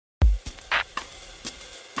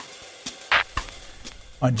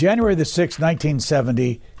On January the 6th,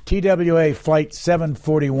 1970, TWA Flight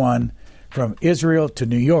 741 from Israel to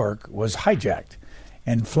New York was hijacked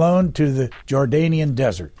and flown to the Jordanian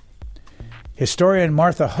desert. Historian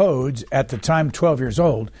Martha Hodes, at the time 12 years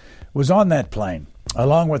old, was on that plane,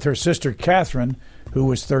 along with her sister Catherine, who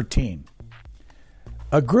was 13.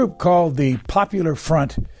 A group called the Popular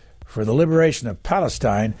Front for the Liberation of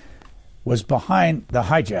Palestine was behind the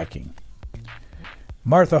hijacking.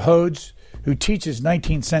 Martha Hodes, who teaches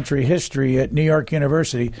 19th century history at New York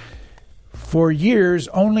University, for years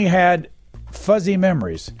only had fuzzy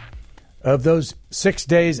memories of those 6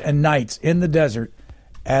 days and nights in the desert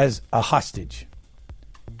as a hostage.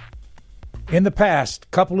 In the past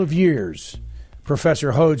couple of years,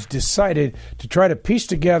 Professor Hodes decided to try to piece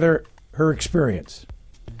together her experience.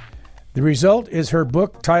 The result is her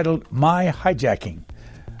book titled My Hijacking,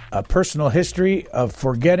 a personal history of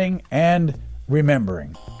forgetting and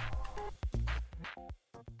remembering.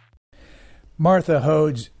 Martha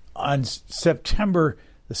Hodes, on September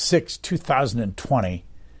the 6th, 2020,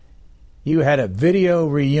 you had a video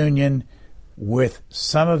reunion with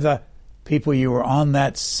some of the people you were on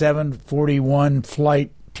that 741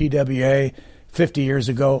 flight TWA 50 years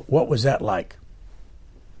ago. What was that like?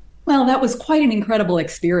 Well, that was quite an incredible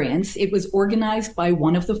experience. It was organized by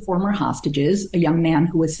one of the former hostages, a young man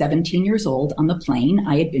who was 17 years old on the plane.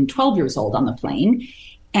 I had been 12 years old on the plane.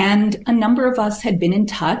 And a number of us had been in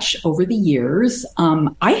touch over the years.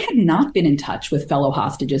 I had not been in touch with fellow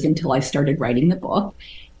hostages until I started writing the book.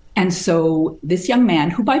 And so this young man,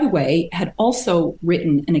 who, by the way, had also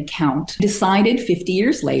written an account, decided 50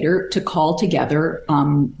 years later to call together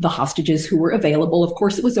the hostages who were available. Of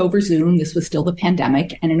course, it was over Zoom. This was still the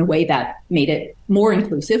pandemic, and in a way that made it more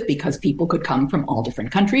inclusive because people could come from all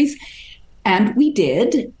different countries. And we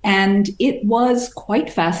did, and it was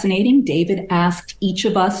quite fascinating. David asked each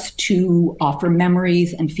of us to offer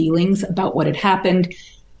memories and feelings about what had happened.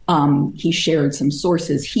 He shared some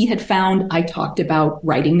sources he had found. I talked about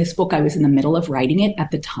writing this book. I was in the middle of writing it at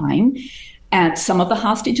the time. And some of the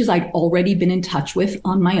hostages I'd already been in touch with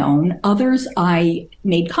on my own. Others I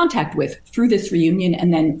made contact with through this reunion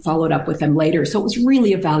and then followed up with them later. So it was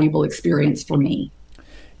really a valuable experience for me.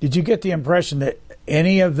 Did you get the impression that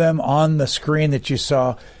any of them on the screen that you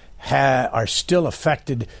saw are still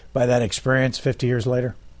affected by that experience 50 years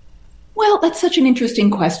later? Well, that's such an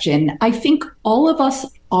interesting question. I think all of us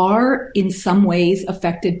are in some ways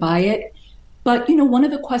affected by it. But, one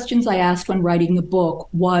of the questions I asked when writing the book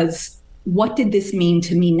was, what did this mean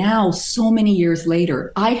to me now, so many years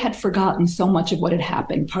later? I had forgotten so much of what had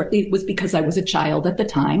happened. Partly it was because I was a child at the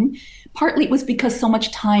time. Partly it was because so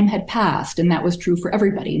much time had passed, and that was true for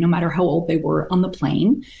everybody, no matter how old they were on the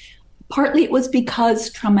plane. Partly it was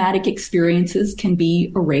because traumatic experiences can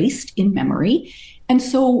be erased in memory. And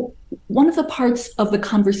so one of the parts of the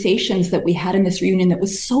conversations that we had in this reunion that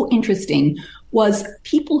was so interesting was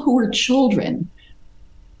people who were children,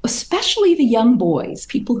 especially the young boys,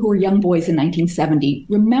 people who were young boys in 1970,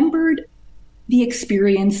 remembered the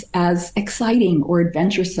experience as exciting or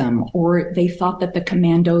adventuresome, or they thought that the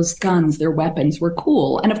commandos' guns, their weapons, were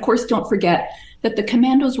cool. And of course, don't forget that the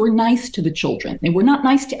commandos were nice to the children. They were not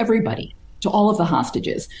nice to everybody, to all of the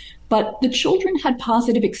hostages. But the children had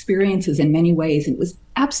positive experiences in many ways. And it was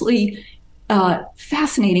absolutely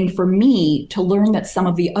fascinating for me to learn that some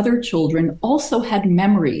of the other children also had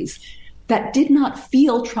memories that did not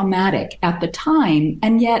feel traumatic at the time.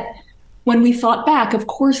 And yet, when we thought back, of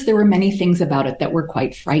course, there were many things about it that were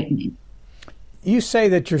quite frightening. You say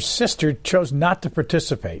that your sister chose not to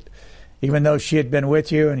participate, even though she had been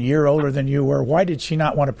with you and a year older than you were. Why did she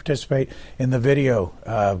not want to participate in the video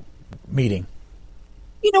meeting?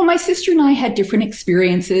 My sister and I had different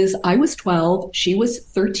experiences. I was 12, she was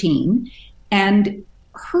 13, and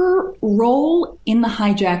her role in the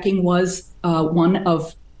hijacking was one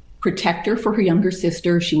of protector for her younger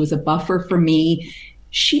sister. She was a buffer for me.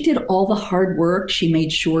 She did all the hard work. She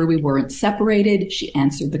made sure we weren't separated. She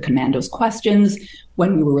answered the commandos' questions.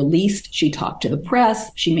 When we were released, she talked to the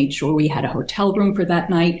press. She made sure we had a hotel room for that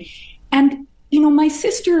night. And, my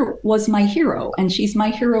sister was my hero, and she's my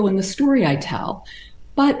hero in the story I tell.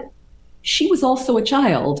 But she was also a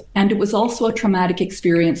child, and it was also a traumatic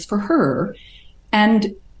experience for her.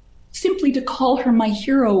 And simply to call her my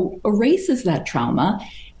hero erases that trauma.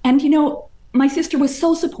 And, my sister was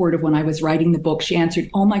so supportive when I was writing the book. She answered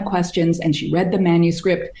all my questions and she read the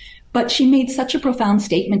manuscript. But she made such a profound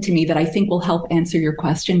statement to me that I think will help answer your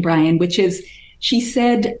question, Brian, which is, she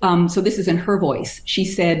said, so this is in her voice, she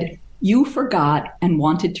said, "You forgot and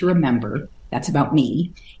wanted to remember." That's about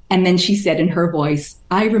me. And then she said in her voice,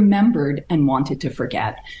 I remembered and wanted to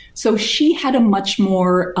forget. So she had a much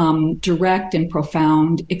more direct and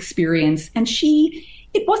profound experience. And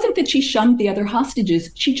it wasn't that she shunned the other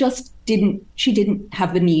hostages. She didn't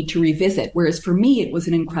have the need to revisit. Whereas for me, it was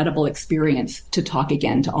an incredible experience to talk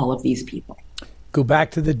again to all of these people. Go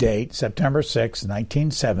back to the date, September 6,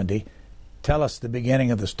 1970. Tell us the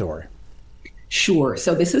beginning of the story. Sure.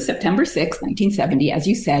 So this is September 6, 1970. As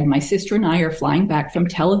you said, my sister and I are flying back from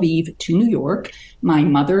Tel Aviv to New York. My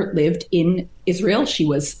mother lived in Israel. She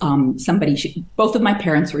was both of my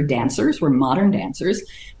parents were dancers, were modern dancers.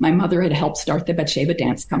 My mother had helped start the Batsheva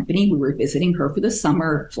Dance Company. We were visiting her for the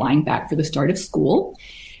summer, flying back for the start of school.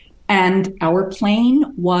 And our plane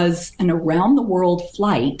was an around-the-world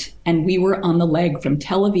flight, and we were on the leg from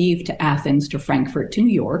Tel Aviv to Athens to Frankfurt to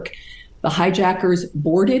New York. The hijackers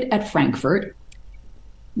boarded at Frankfurt.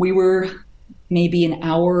 We were maybe an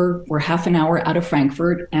hour or half an hour out of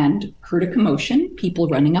Frankfurt and heard a commotion, people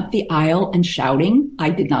running up the aisle and shouting.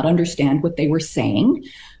 I did not understand what they were saying.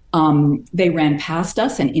 They ran past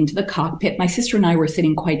us and into the cockpit. My sister and I were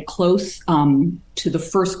sitting quite close to the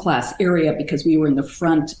first class area because we were in the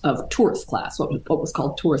front of tourist class, what was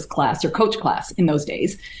called tourist class or coach class in those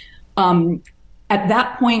days. At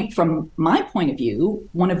that point, from my point of view,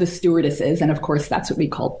 one of the stewardesses, and of course that's what we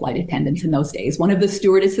called flight attendants in those days, one of the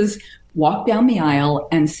stewardesses walked down the aisle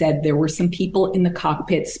and said there were some people in the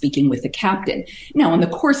cockpit speaking with the captain. Now, in the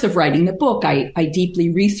course of writing the book, I deeply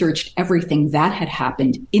researched everything that had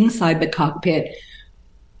happened inside the cockpit,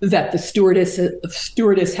 that the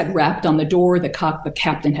stewardess had rapped on the door, the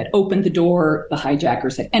captain had opened the door, the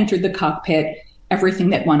hijackers had entered the cockpit, everything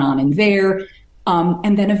that went on in there.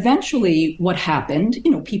 And then eventually what happened,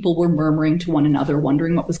 people were murmuring to one another,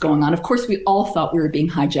 wondering what was going on. Of course, we all thought we were being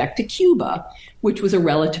hijacked to Cuba, which was a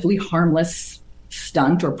relatively harmless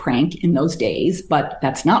stunt or prank in those days, but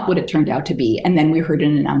that's not what it turned out to be. And then we heard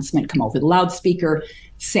an announcement come over the loudspeaker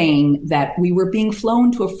saying that we were being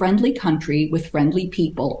flown to a friendly country with friendly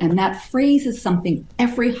people. And that phrase is something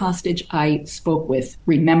every hostage I spoke with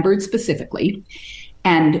remembered specifically.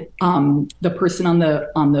 And the person on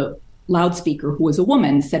the loudspeaker, who was a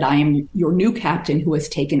woman, said, I am your new captain who has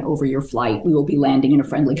taken over your flight. We will be landing in a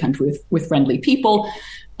friendly country with friendly people.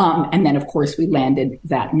 And then, of course, we landed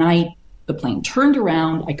that night. The plane turned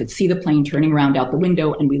around. I could see the plane turning around out the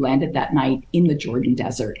window, and we landed that night in the Jordan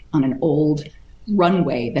Desert on an old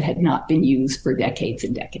runway that had not been used for decades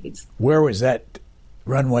and decades. Where was that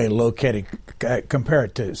runway located? Compare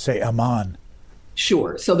it to, say, Amman.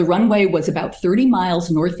 Sure. So the runway was about 30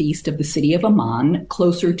 miles northeast of the city of Amman,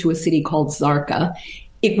 closer to a city called Zarqa.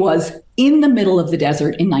 It was in the middle of the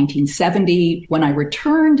desert in 1970. When I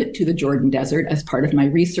returned to the Jordan Desert as part of my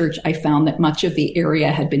research, I found that much of the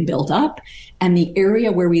area had been built up, and the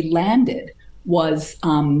area where we landed was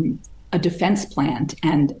a defense plant,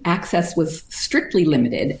 and access was strictly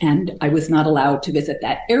limited, and I was not allowed to visit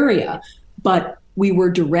that area. But we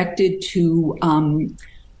were directed to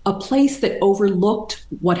a place that overlooked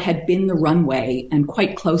what had been the runway and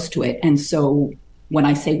quite close to it. And so when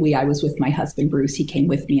I say we, I was with my husband, Bruce. He came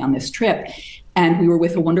with me on this trip. And we were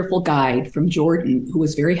with a wonderful guide from Jordan who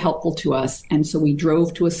was very helpful to us. And so we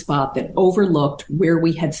drove to a spot that overlooked where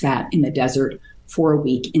we had sat in the desert for a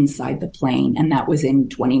week inside the plane. And that was in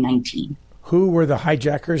 2019. Who were the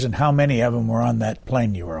hijackers and how many of them were on that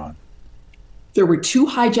plane you were on? There were 2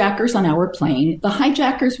 hijackers on our plane. The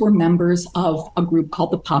hijackers were members of a group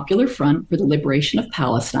called the Popular Front for the Liberation of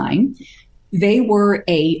Palestine. They were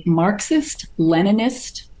a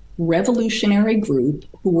Marxist-Leninist revolutionary group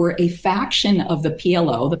who were a faction of the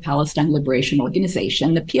PLO, the Palestine Liberation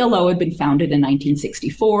Organization. The PLO had been founded in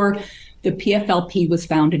 1964. The PFLP was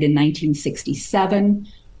founded in 1967.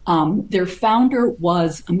 Their founder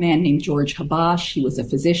was a man named George Habash. He was a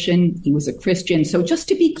physician. He was a Christian. So just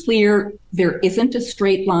to be clear, there isn't a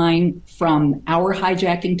straight line from our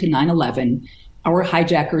hijacking to 9/11. Our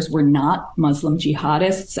hijackers were not Muslim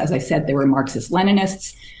jihadists. As I said, they were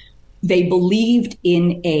Marxist-Leninists. They believed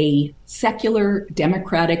in a secular,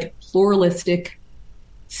 democratic, pluralistic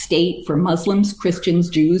state for Muslims, Christians,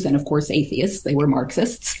 Jews, and of course, atheists. They were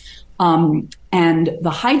Marxists. And the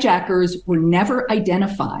hijackers were never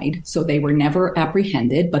identified, so they were never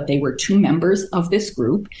apprehended, but they were 2 members of this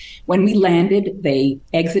group. When we landed, they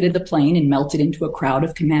exited the plane and melted into a crowd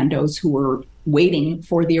of commandos who were waiting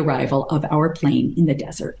for the arrival of our plane in the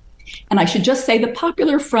desert. And I should just say the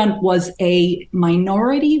Popular Front was a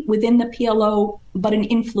minority within the PLO, but an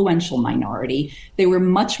influential minority. They were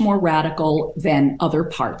much more radical than other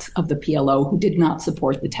parts of the PLO who did not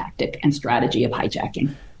support the tactic and strategy of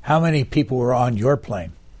hijacking. How many people were on your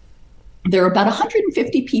plane? There were about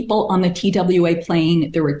 150 people on the TWA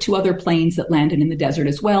plane. There were 2 other planes that landed in the desert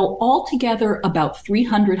as well. Altogether, about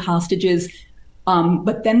 300 hostages.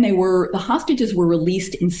 But then the hostages were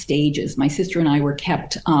released in stages. My sister and I were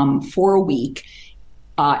kept for a week.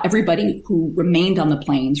 Everybody who remained on the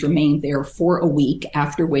planes remained there for a week,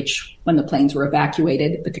 after which, when the planes were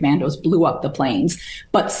evacuated, the commandos blew up the planes.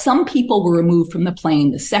 But some people were removed from the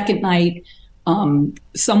plane the second night.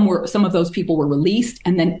 Some of those people were released,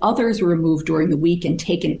 and then others were removed during the week and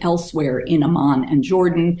taken elsewhere in Amman and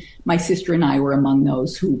Jordan. My sister and I were among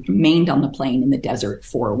those who remained on the plane in the desert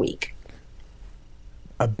for a week.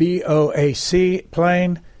 A BOAC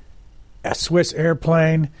plane, a Swiss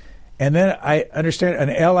airplane, and then I understand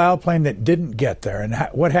an El Al plane that didn't get there. And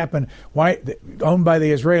what happened? Why, owned by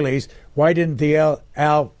the Israelis, why didn't the El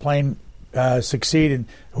Al plane succeed in,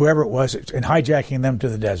 whoever it was, in hijacking them to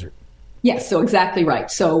the desert? Yes, so exactly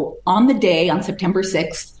right. So on the day, on September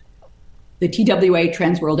 6th, the TWA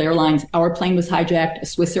Trans World Airlines, our plane was hijacked, a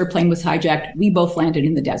Swiss airplane was hijacked. We both landed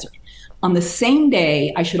in the desert. On the same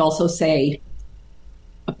day, I should also say,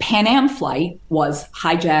 a Pan Am flight was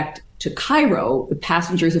hijacked to Cairo, the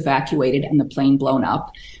passengers evacuated and the plane blown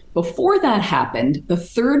up. Before that happened, the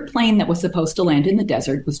third plane that was supposed to land in the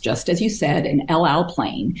desert was, just as you said, an El Al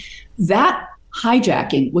plane. That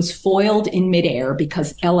hijacking was foiled in midair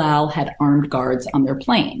because El Al had armed guards on their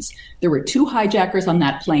planes. There were 2 hijackers on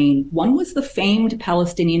that plane. One was the famed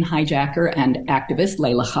Palestinian hijacker and activist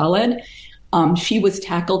Layla Khaled. She was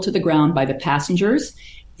tackled to the ground by the passengers.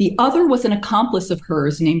 The other was an accomplice of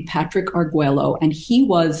hers named Patrick Arguello, and he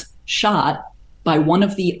was shot by one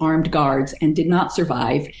of the armed guards and did not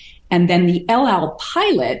survive. And then the El Al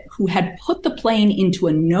pilot, who had put the plane into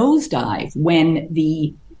a nosedive when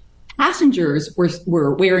the passengers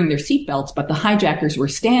were wearing their seatbelts, but the hijackers were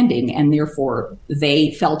standing, and therefore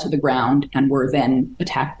they fell to the ground and were then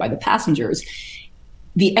attacked by the passengers.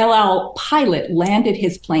 The El Al pilot landed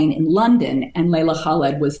his plane in London, and Layla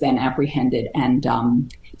Khaled was then apprehended and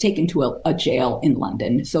taken to a jail in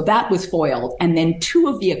London. So that was foiled. And then 2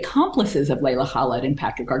 of the accomplices of Layla Khaled and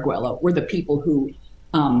Patrick Arguello were the people who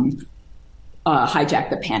hijacked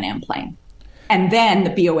the Pan Am plane. And then the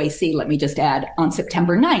BOAC, let me just add, on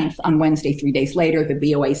September 9th, on Wednesday, 3 days later, the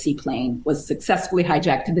BOAC plane was successfully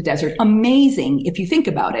hijacked to the desert. Amazing, if you think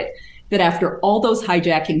about it, that after all those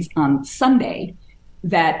hijackings on Sunday,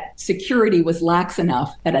 that security was lax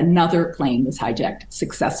enough that another plane was hijacked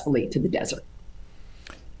successfully to the desert.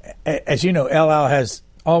 As you know, El Al has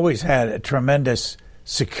always had a tremendous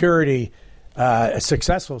security, a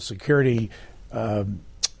successful security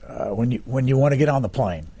when you want to get on the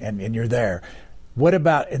plane and you're there. What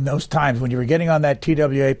about in those times when you were getting on that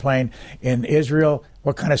TWA plane in Israel?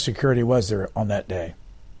 What kind of security was there on that day?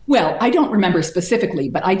 Well, I don't remember specifically,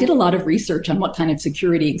 but I did a lot of research on what kind of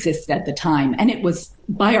security existed at the time. And it was,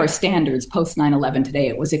 by our standards, post 9/11 today,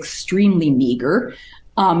 it was extremely meager.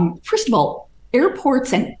 First of all,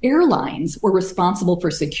 airports and airlines were responsible for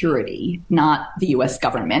security, not the U.S.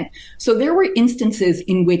 government. So there were instances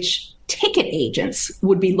in which ticket agents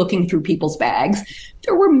would be looking through people's bags.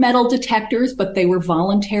 There were metal detectors, but they were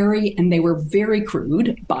voluntary and they were very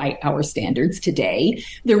crude by our standards today.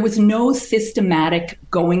 There was no systematic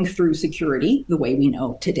going through security the way we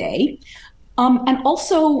know today. And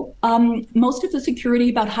also, most of the security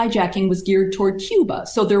about hijacking was geared toward Cuba.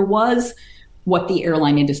 So there was what the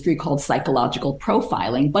airline industry called psychological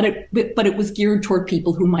profiling, but it was geared toward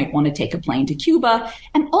people who might want to take a plane to Cuba.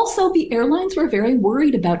 And also the airlines were very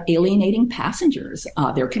worried about alienating passengers,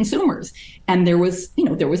 their consumers. And there was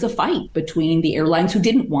a fight between the airlines who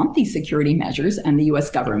didn't want these security measures and the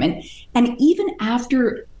US government. And even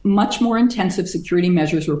after much more intensive security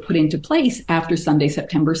measures were put into place after Sunday,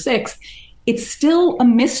 September 6th, it's still a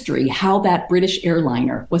mystery how that British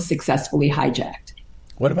airliner was successfully hijacked.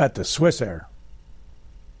 What about the Swiss Air?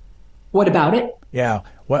 What about it? Yeah.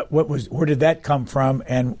 Where did that come from,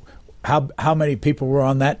 and how many people were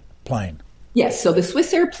on that plane? Yes. So the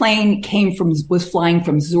Swiss Air plane was flying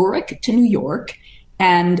from Zurich to New York,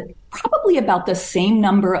 and probably about the same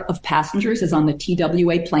number of passengers as on the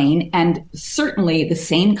TWA plane, and certainly the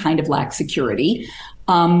same kind of lax security.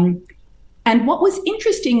 And what was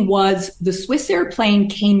interesting was the Swiss Air plane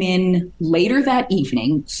came in later that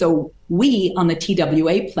evening. So we on the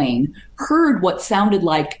TWA plane heard what sounded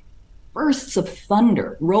like bursts of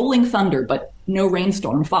thunder, rolling thunder, but no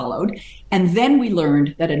rainstorm followed. And then we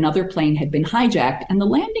learned that another plane had been hijacked, and the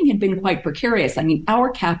landing had been quite precarious. I mean, our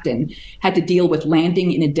captain had to deal with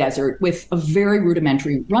landing in a desert with a very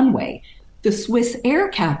rudimentary runway. The Swiss Air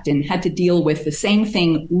captain had to deal with the same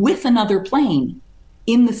thing with another plane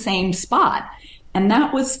in the same spot. And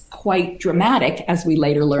that was quite dramatic, as we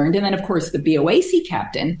later learned. And then, of course, the BOAC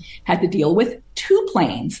captain had to deal with 2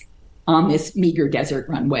 planes on this meager desert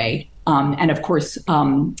runway. And of course,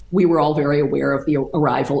 we were all very aware of the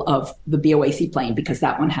arrival of the BOAC plane because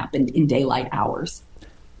that one happened in daylight hours.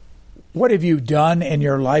 What have you done in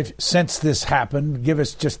your life since this happened? Give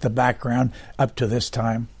us just the background up to this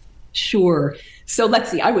time. Sure. So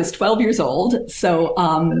let's see. I was 12 years old. So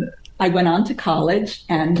I went on to college,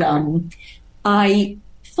 and I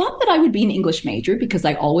thought that I would be an English major because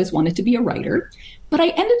I always wanted to be a writer. But I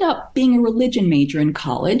ended up being a religion major in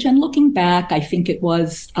college. And looking back, I think it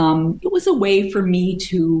was a way for me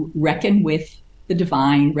to reckon with the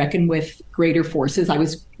divine, reckon with greater forces. I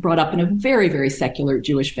was brought up in a very, very secular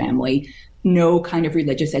Jewish family, no kind of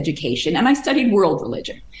religious education. And I studied world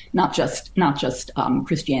religion, not just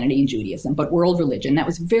Christianity and Judaism, but world religion. That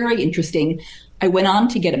was very interesting. I went on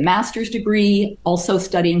to get a master's degree, also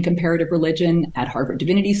studying comparative religion at Harvard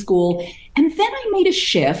Divinity School. And then I made a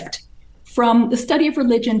shift from the study of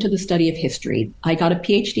religion to the study of history. I got a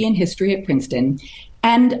PhD in history at Princeton,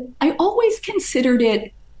 and I always considered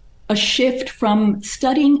it a shift from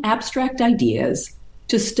studying abstract ideas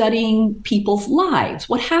to studying people's lives.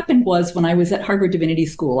 What happened was, when I was at Harvard Divinity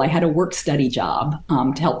School, I had a work-study job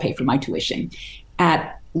to help pay for my tuition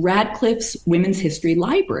at Radcliffe's Women's History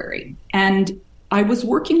Library. And I was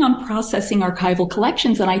working on processing archival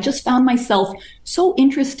collections, and I just found myself so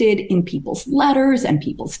interested in people's letters and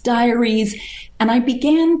people's diaries. And I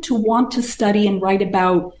began to want to study and write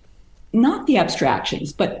about not the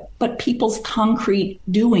abstractions, but people's concrete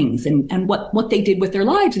doings and what they did with their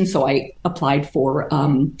lives. And so I applied for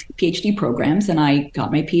PhD programs, and I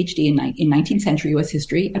got my PhD in 19th century U.S.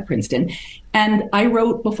 history at Princeton. And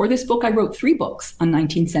before this book, I wrote 3 books on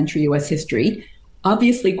 19th century U.S. history,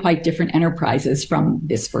 obviously quite different enterprises from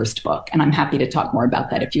this first book. And I'm happy to talk more about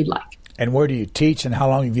that if you'd like. And where do you teach, and how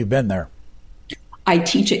long have you been there? I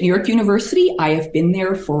teach at New York University. I have been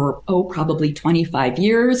there for, probably 25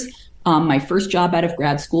 years. My first job out of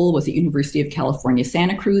grad school was at University of California,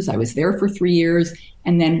 Santa Cruz. I was there for 3 years.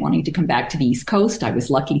 And then wanting to come back to the East Coast, I was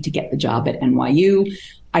lucky to get the job at NYU.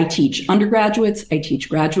 I teach undergraduates. I teach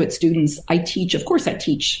graduate students. I teach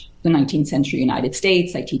the 19th century United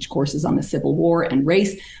States. I teach courses on the Civil War and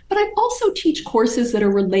race. But I also teach courses that are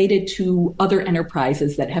related to other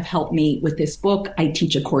enterprises that have helped me with this book. I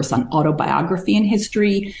teach a course on autobiography and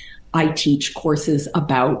history. I teach courses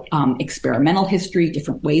about experimental history,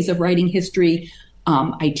 different ways of writing history.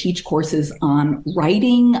 I teach courses on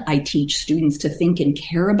writing. I teach students to think and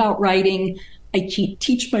care about writing. I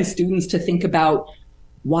teach my students to think about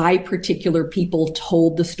why particular people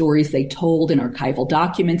told the stories they told in archival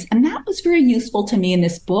documents. And that was very useful to me in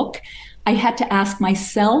this book. I had to ask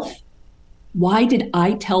myself, why did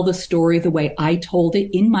I tell the story the way I told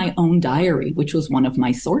it in my own diary, which was one of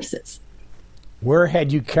my sources? Where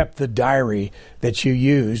had you kept the diary that you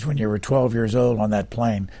used when you were 12 years old on that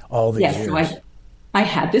plane all these years? Yes, so I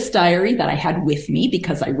had this diary that I had with me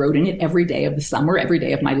because I wrote in it every day of the summer, every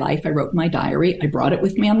day of my life. I wrote in my diary. I brought it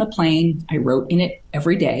with me on the plane. I wrote in it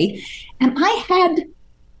every day. And I had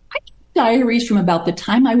diaries from about the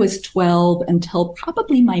time I was 12 until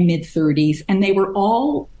probably my mid-30s. And they were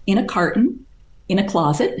all in a carton, in a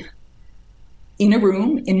closet, in a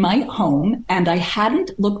room in my home. And I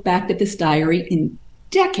hadn't looked back at this diary in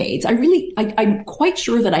decades. I'm quite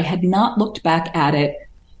sure that I had not looked back at it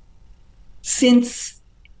since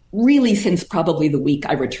probably the week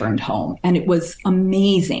I returned home. And it was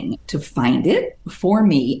amazing to find it for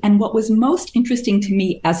me. And what was most interesting to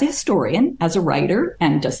me as a historian, as a writer,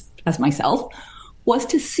 and just as myself, was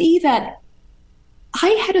to see that I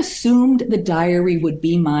had assumed the diary would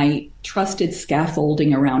be my trusted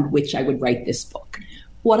scaffolding around which I would write this book.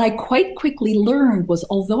 What I quite quickly learned was,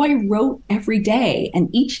 although I wrote every day, and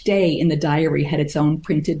each day in the diary had its own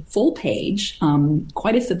printed full page,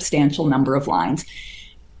 quite a substantial number of lines,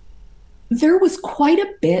 there was quite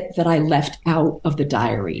a bit that I left out of the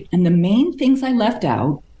diary. And the main things I left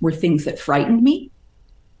out were things that frightened me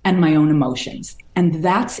and my own emotions. And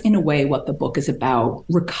that's, in a way, what the book is about: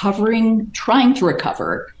 trying to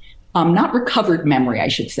recover, not recovered memory, I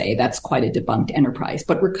should say. That's quite a debunked enterprise,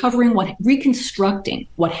 but reconstructing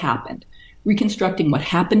what happened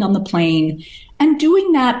on the plane, and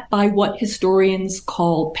doing that by what historians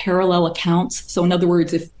call parallel accounts. So in other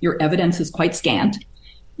words, if your evidence is quite scant,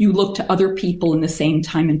 you look to other people in the same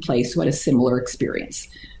time and place who had a similar experience.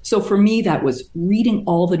 So for me, that was reading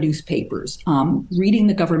all the newspapers, reading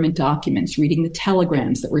the government documents, reading the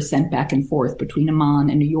telegrams that were sent back and forth between Amman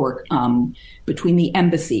and New York, between the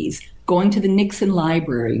embassies, going to the Nixon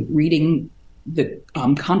Library, reading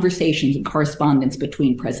conversations and correspondence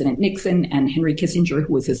between President Nixon and Henry Kissinger,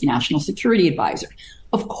 who was his national security advisor.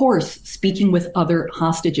 Of course, speaking with other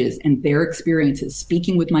hostages and their experiences,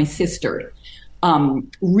 speaking with my sister,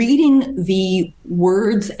 reading the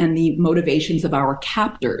words and the motivations of our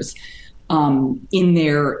captors in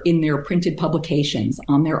their printed publications,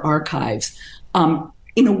 on their archives,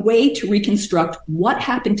 in a way to reconstruct what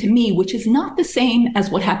happened to me, which is not the same as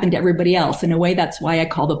what happened to everybody else. In a way, that's why I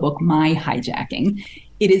call the book My Hijacking.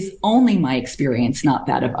 It is only my experience, not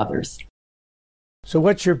that of others. So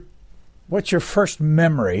what's your first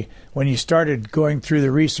memory when you started going through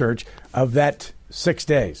the research of that 6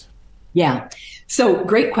 days? Yeah. So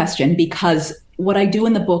great question, because what I do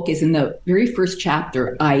in the book is in the very first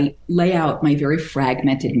chapter, I lay out my very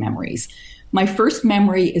fragmented memories. My first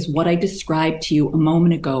memory is what I described to you a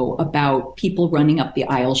moment ago about people running up the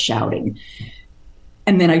aisle shouting.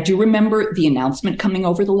 And then I do remember the announcement coming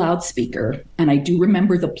over the loudspeaker, and I do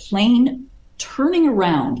remember the plane turning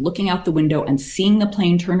around, looking out the window and seeing the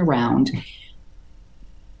plane turn around.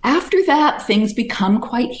 After that, things become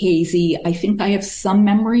quite hazy. I think I have some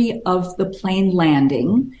memory of the plane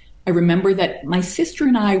landing. I remember that my sister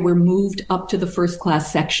and I were moved up to the first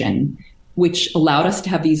class section, which allowed us to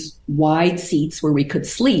have these wide seats where we could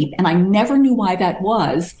sleep. And I never knew why that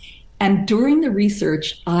was. And during the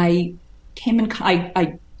research, I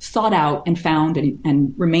sought out and found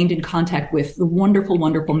and remained in contact with the wonderful,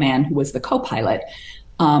 wonderful man who was the co-pilot,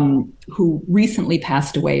 who recently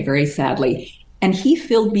passed away very sadly. And he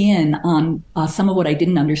filled me in on some of what I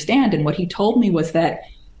didn't understand. And what he told me was that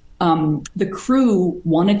the crew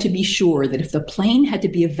wanted to be sure that if the plane had to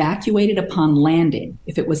be evacuated upon landing,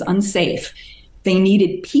 if it was unsafe, they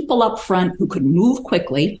needed people up front who could move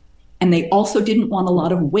quickly. And they also didn't want a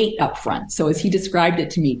lot of weight up front. So as he described it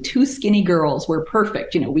to me, two skinny girls were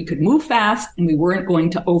perfect. We could move fast and we weren't going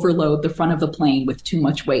to overload the front of the plane with too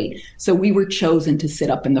much weight. So we were chosen to sit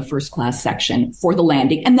up in the first class section for the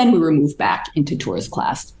landing. And then we were moved back into tourist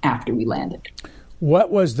class after we landed. What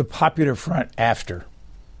was the Popular Front after?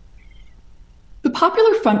 The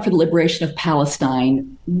Popular Front for the Liberation of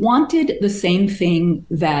Palestine wanted the same thing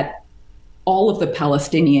that all of the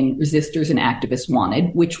Palestinian resistors and activists wanted,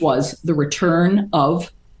 which was the return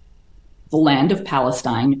of the land of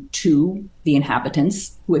Palestine to the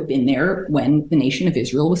inhabitants who had been there when the nation of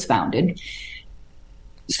Israel was founded.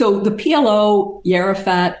 So the PLO,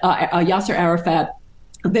 Yasser Arafat,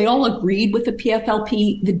 they all agreed with the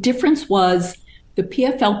PFLP. The difference was the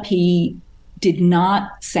PFLP did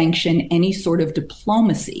not sanction any sort of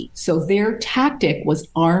diplomacy. So their tactic was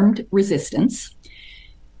armed resistance.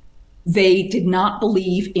 They did not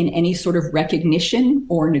believe in any sort of recognition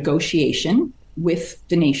or negotiation with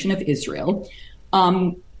the nation of Israel.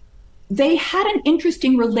 They had an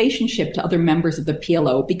interesting relationship to other members of the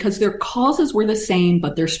PLO because their causes were the same,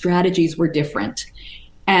 but their strategies were different.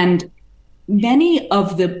 And many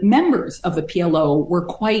of the members of the PLO were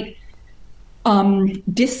quite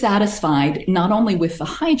dissatisfied not only with the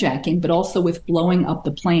hijacking but also with blowing up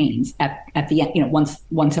the planes at the end,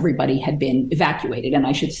 once everybody had been evacuated. And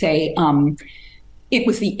I should say it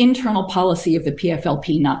was the internal policy of the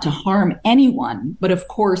PFLP not to harm anyone. But of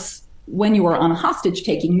course, when you are on a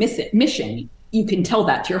hostage-taking mission, you can tell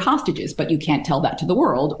that to your hostages, but you can't tell that to the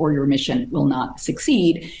world, or your mission will not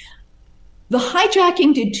succeed. The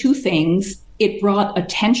hijacking did two things. It brought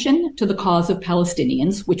attention to the cause of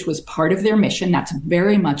Palestinians, which was part of their mission. That's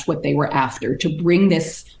very much what they were after, to bring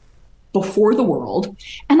this before the world.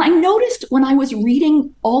 And I noticed when I was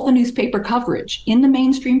reading all the newspaper coverage in the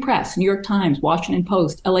mainstream press, New York Times, Washington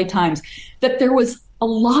Post, LA Times, that there was a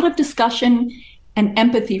lot of discussion and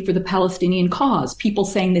empathy for the Palestinian cause. People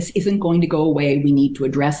saying this isn't going to go away. We need to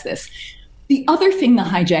address this. The other thing the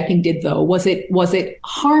hijacking did, though, was it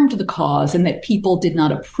harmed the cause, and that people did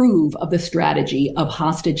not approve of the strategy of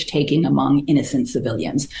hostage taking among innocent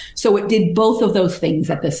civilians. So it did both of those things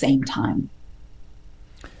at the same time.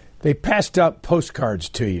 They passed out postcards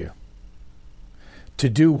to you. To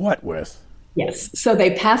do what with? Yes. So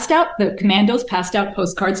the commandos passed out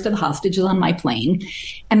postcards to the hostages on my plane,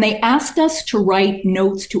 and they asked us to write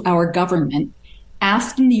notes to our government,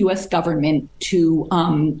 asking the U.S. government to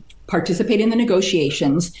participate in the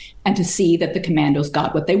negotiations and to see that the commandos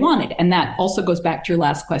got what they wanted. And that also goes back to your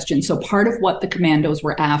last question. So part of what the commandos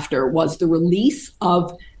were after was the release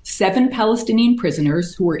of 7 Palestinian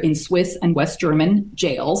prisoners who were in Swiss and West German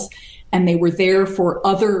jails. And they were there for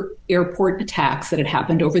other airport attacks that had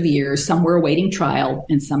happened over the years. Some were awaiting trial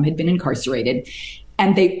and some had been incarcerated.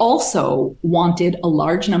 And they also wanted a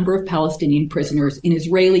large number of Palestinian prisoners in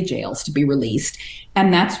Israeli jails to be released.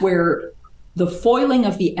 And that's where The foiling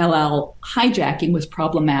of the El Al hijacking was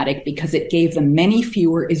problematic because it gave them many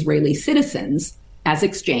fewer Israeli citizens as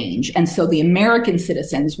exchange. And so the American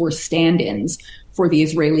citizens were stand-ins for the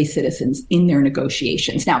Israeli citizens in their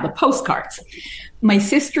negotiations. Now, the postcards. My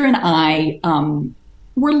sister and I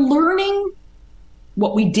were learning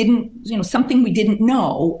what we didn't, something we didn't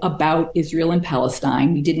know about Israel and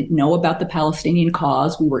Palestine. We didn't know about the Palestinian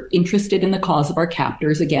cause. We were interested in the cause of our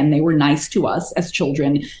captors. Again, they were nice to us as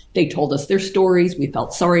children. They told us their stories. We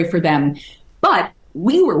felt sorry for them. But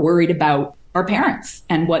we were worried about our parents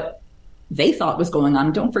and what they thought was going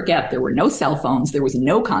on. Don't forget, there were no cell phones. There was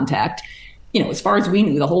no contact. As far as we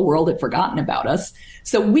knew, the whole world had forgotten about us.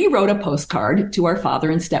 So we wrote a postcard to our father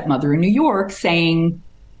and stepmother in New York saying,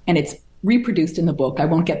 and it's reproduced in the book, I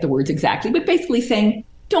won't get the words exactly, but basically saying,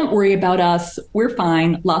 don't worry about us. We're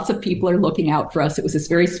fine. Lots of people are looking out for us. It was this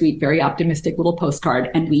very sweet, very optimistic little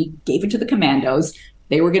postcard. And we gave it to the commandos.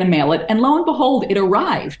 They were going to mail it. And lo and behold, it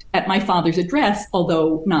arrived at my father's address,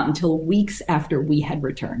 although not until weeks after we had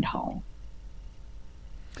returned home.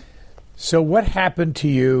 So what happened to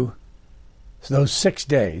you those 6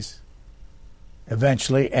 days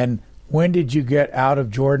eventually? And when did you get out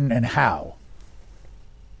of Jordan and how?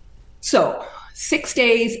 So 6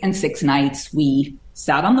 days and 6 nights, we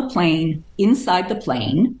sat on the plane, inside the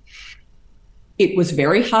plane. It was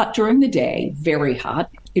very hot during the day, very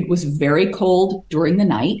hot. It was very cold during the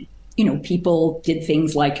night. People did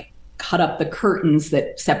things like cut up the curtains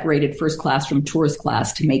that separated first class from tourist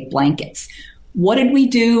class to make blankets. What did we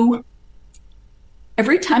do?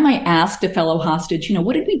 Every time I asked a fellow hostage,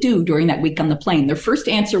 what did we do during that week on the plane? Their first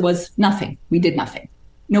answer was nothing. We did nothing.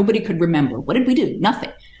 Nobody could remember. What did we do?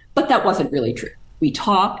 Nothing. But that wasn't really true. We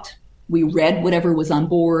talked, we read whatever was on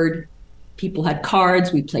board. People had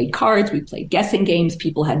cards, we played guessing games.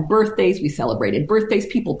 People had birthdays, we celebrated birthdays.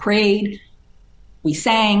 People prayed, we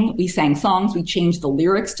sang songs, we changed the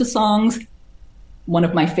lyrics to songs. One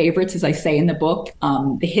of my favorites, as I say in the book,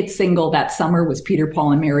 the hit single that summer was Peter,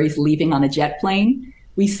 Paul, and Mary's Leaving on a Jet Plane.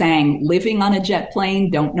 We sang Living on a Jet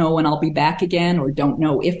Plane, Don't Know When I'll Be Back Again, or Don't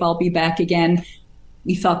Know If I'll Be Back Again.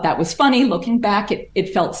 We thought that was funny. Looking back,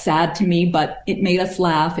 it felt sad to me, but it made us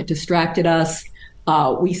laugh. It distracted us.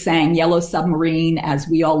 We sang Yellow Submarine as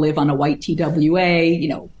we all live on a white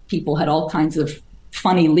TWA. People had all kinds of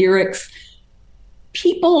funny lyrics.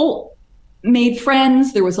 People made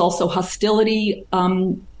friends. There was also hostility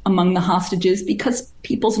among the hostages because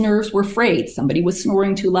people's nerves were frayed. Somebody was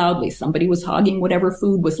snoring too loudly. Somebody was hogging whatever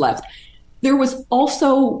food was left. There was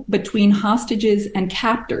also between hostages and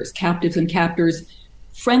captives and captors,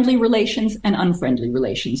 friendly relations and unfriendly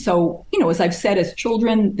relations. So, as I've said, as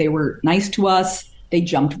children, they were nice to us. They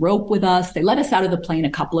jumped rope with us. They let us out of the plane a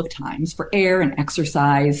couple of times for air and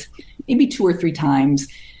exercise, maybe 2 or 3 times.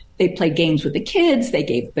 They played games with the kids.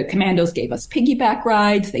 The commandos gave us piggyback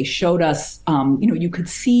rides. They showed us, you could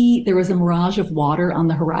see there was a mirage of water on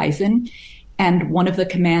the horizon. And one of the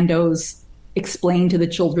commandos explained to the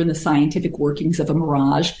children the scientific workings of a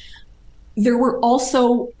mirage. There were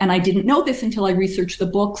also, and I didn't know this until I researched the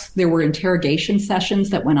books, there were interrogation sessions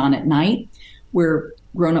that went on at night where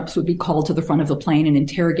grown-ups would be called to the front of the plane and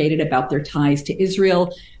interrogated about their ties to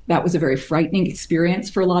Israel. That was a very frightening experience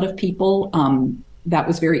for a lot of people. That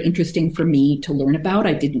was very interesting for me to learn about.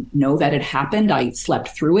 I didn't know that it happened. I slept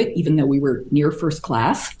through it, even though we were near first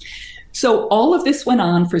class. So all of this went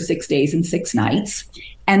on for 6 days and 6 nights.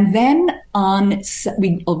 And then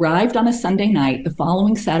we arrived on a Sunday night. The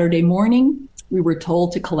following Saturday morning, we were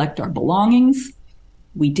told to collect our belongings.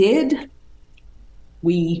 We did.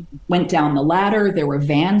 We went down the ladder. There were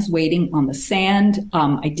vans waiting on the sand.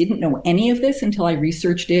 I didn't know any of this until I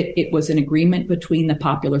researched it. It was an agreement between the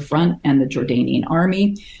Popular Front and the Jordanian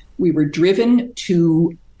army. We were driven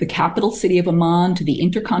to the capital city of Amman, to the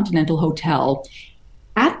Intercontinental Hotel.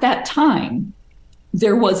 At that time,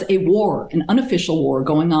 there was a war, an unofficial war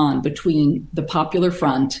going on between the Popular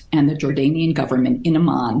Front and the Jordanian government in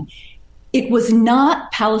Amman. It was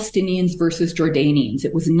not Palestinians versus Jordanians.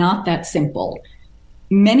 It was not that simple.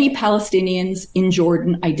 Many Palestinians in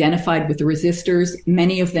Jordan identified with the resistors.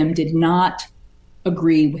 Many of them did not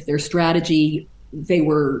agree with their strategy.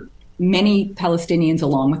 Many Palestinians,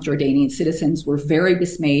 along with Jordanian citizens, were very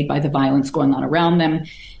dismayed by the violence going on around them.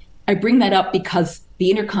 I bring that up because the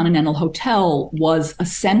Intercontinental Hotel was a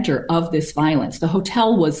center of this violence. The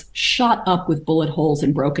hotel was shot up with bullet holes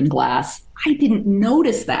and broken glass. I didn't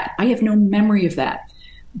notice that. I have no memory of that.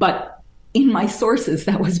 But in my sources,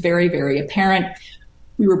 that was very, very apparent.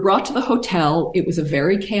 We were brought to the hotel. It was a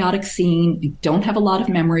very chaotic scene. I don't have a lot of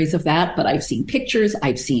memories of that, but I've seen pictures.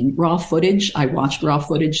 I've seen raw footage. I watched raw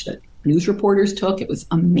footage that news reporters took. It was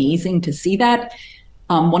amazing to see that.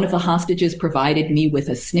 One of the hostages provided me with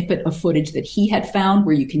a snippet of footage that he had found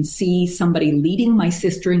where you can see somebody leading my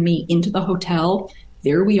sister and me into the hotel.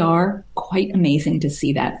 There we are. Quite amazing to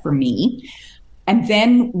see that for me. And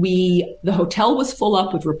then the hotel was full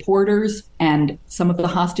up with reporters and some of the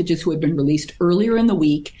hostages who had been released earlier in the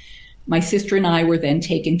week. My sister and I were then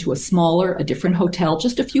taken to a different hotel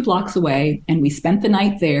just a few blocks away, and we spent the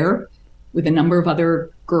night there with a number of other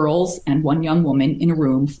girls and one young woman in a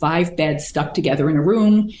room, 5 beds stuck together in a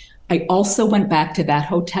room. I also went back to that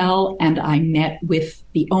hotel and I met with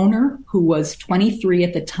the owner, who was 23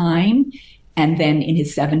 at the time. And then in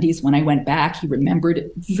his 70s, when I went back, he remembered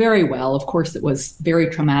it very well. Of course, it was very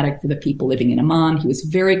traumatic for the people living in Amman. He was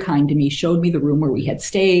very kind to me, showed me the room where we had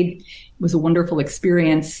stayed. It was a wonderful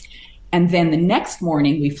experience. And then the next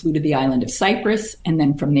morning, we flew to the island of Cyprus. And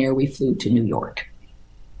then from there, we flew to New York.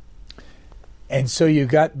 And so you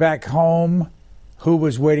got back home. Who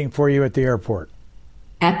was waiting for you at the airport?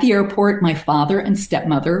 At the airport, my father and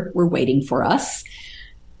stepmother were waiting for us.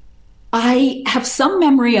 I have some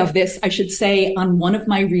memory of this. I should say on one of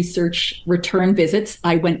my research return visits,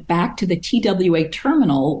 I went back to the TWA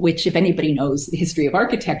terminal, which, if anybody knows the history of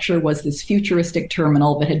architecture, was this futuristic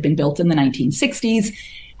terminal that had been built in the 1960s,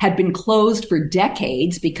 had been closed for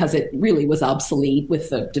decades because it really was obsolete with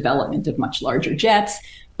the development of much larger jets,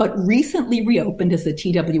 but recently reopened as the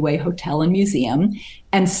TWA Hotel and Museum.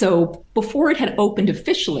 And so before it had opened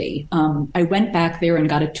officially, I went back there and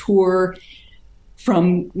got a tour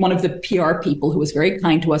from one of the PR people who was very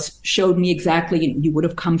kind to us, showed me exactly, you would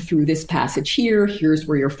have come through this passage here. Here's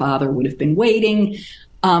where your father would have been waiting.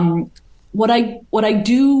 What I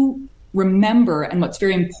do remember, and what's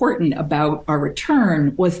very important about our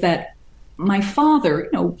return, was that my father,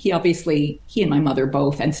 he and my mother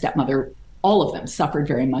both, and stepmother, all of them suffered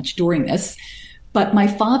very much during this. But my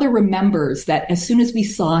father remembers that as soon as we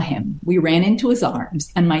saw him, we ran into his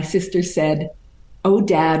arms, and my sister said, "Oh,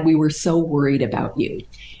 Dad, we were so worried about you."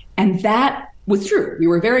 And that was true. We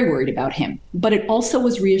were very worried about him. But it also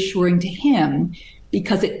was reassuring to him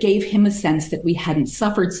because it gave him a sense that we hadn't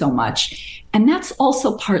suffered so much. And that's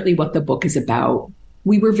also partly what the book is about.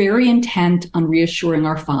 We were very intent on reassuring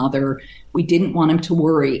our father. We didn't want him to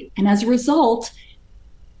worry. And as a result,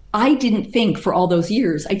 I didn't think for all those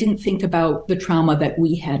years, I didn't think about the trauma that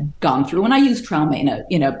we had gone through. And I use trauma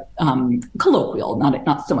in a colloquial,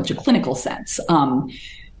 not so much a clinical sense.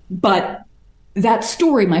 But that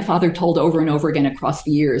story my father told over and over again across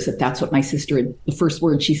the years, that's what my sister, the first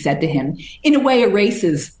word she said to him, in a way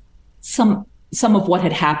erases some of what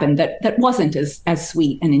had happened that wasn't as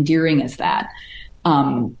sweet and endearing as that.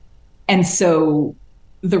 And so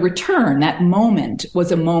the return, that moment,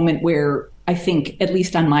 was a moment where I think, at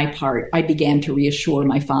least on my part, I began to reassure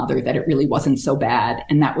my father that it really wasn't so bad.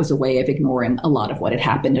 And that was a way of ignoring a lot of what had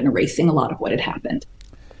happened and erasing a lot of what had happened.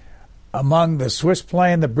 Among the Swiss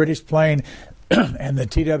plane, the British plane, and the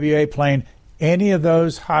TWA plane, any of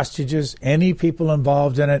those hostages, any people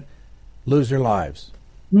involved in it, lose their lives?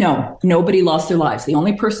 No, nobody lost their lives. The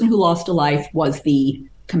only person who lost a life was the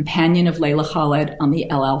companion of Layla Khaled on the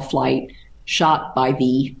El Al flight, shot by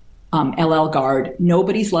the El Al guard.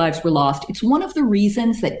 Nobody's lives were lost. It's one of the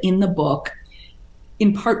reasons that in the book,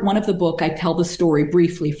 in part one of the book, I tell the story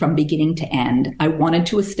briefly from beginning to end. I wanted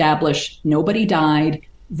to establish nobody died.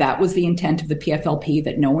 That was the intent of the PFLP,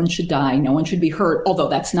 that no one should die, no one should be hurt, although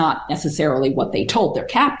that's not necessarily what they told their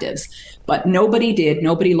captives. But nobody did.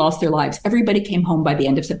 Nobody lost their lives. Everybody came home by the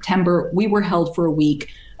end of September. We were held for a week.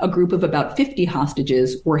 A group of about 50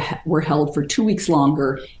 hostages were held for 2 weeks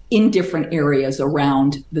longer in different areas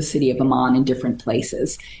around the city of Amman in different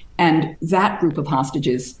places. And that group of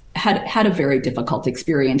hostages had a very difficult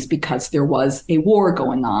experience because there was a war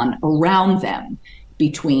going on around them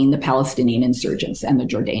between the Palestinian insurgents and the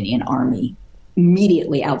Jordanian army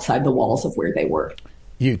immediately outside the walls of where they were.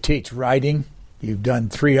 You teach writing. You've done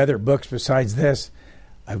 3 other books besides this.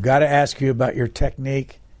 I've got to ask you about your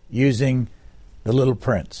technique using The Little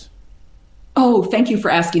Prince. Oh, thank you for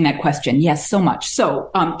asking that question. Yes, so much. So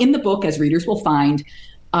in the book, as readers will find,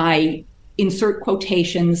 I insert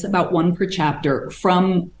quotations, about 1 per chapter,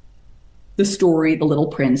 from the story The Little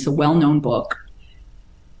Prince, a well-known book.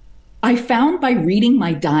 I found by reading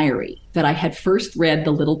my diary that I had first read The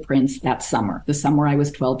Little Prince that summer, the summer I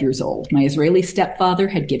was 12 years old. My Israeli stepfather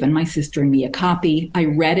had given my sister and me a copy. I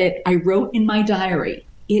read it. I wrote in my diary,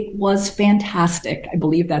 "It was fantastic." I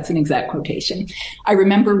believe that's an exact quotation. I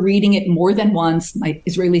remember reading it more than once. My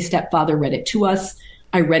Israeli stepfather read it to us.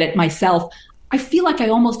 I read it myself. I feel like I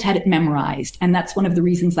almost had it memorized. And that's one of the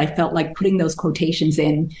reasons I felt like putting those quotations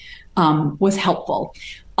in was helpful.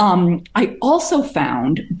 I also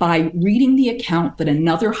found by reading the account that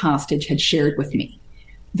another hostage had shared with me,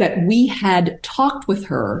 that we had talked with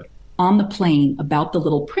her on the plane about The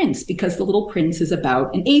Little Prince, because The Little Prince is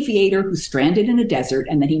about an aviator who's stranded in a desert,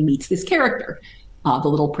 and then he meets this character, The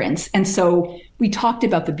Little Prince. And so we talked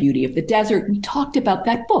about the beauty of the desert. We talked about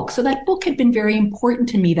that book. So that book had been very important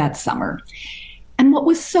to me that summer. And what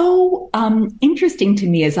was so interesting to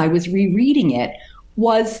me as I was rereading it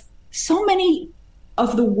was so many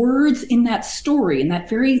of the words in that story, in that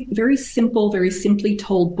very, very simple, very simply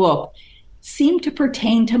told book, seem to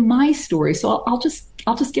pertain to my story. So I'll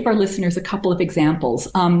just give our listeners a couple of examples.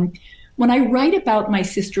 When I write about my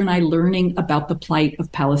sister and I learning about the plight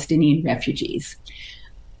of Palestinian refugees,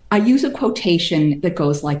 I use a quotation that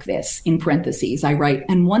goes like this, in parentheses. I write,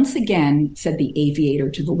 "And once again, said the aviator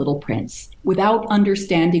to the little prince, without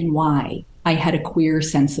understanding why, I had a queer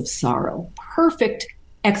sense of sorrow." Perfect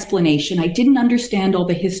explanation. I didn't understand all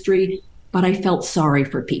the history, but I felt sorry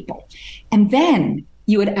for people. And then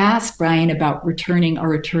you had asked, Brian, about our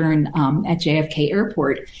return at JFK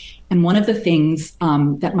Airport. And one of the things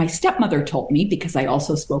that my stepmother told me, because I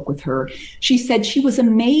also spoke with her, she said she was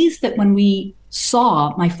amazed that when we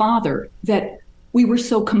saw my father, that we were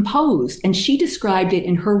so composed. And she described it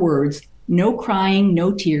in her words, no crying,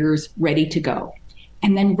 no tears, ready to go.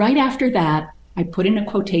 And then right after that, I put in a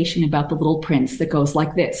quotation about the Little Prince that goes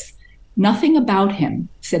like this: "Nothing about him,"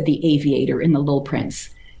 said the aviator in the Little Prince,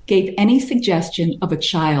 "gave any suggestion of a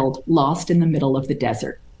child lost in the middle of the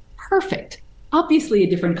desert." Perfect. Obviously a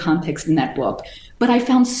different context in that book, but I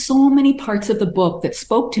found so many parts of the book that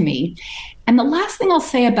spoke to me. And the last thing I'll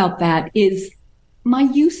say about that is my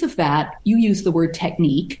use of that, you use the word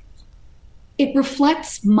technique, it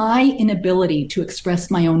reflects my inability to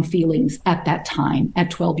express my own feelings at that time,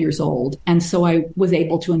 at 12 years old. And so I was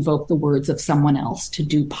able to invoke the words of someone else to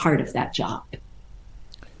do part of that job.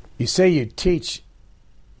 You say you teach.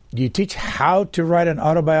 Do you teach how to write an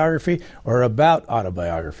autobiography or about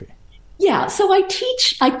autobiography? Yeah, so I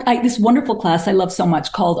teach this wonderful class I love so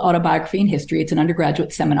much called Autobiography and History. It's an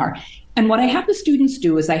undergraduate seminar. And what I have the students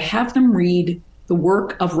do is I have them read the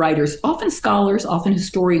work of writers, often scholars, often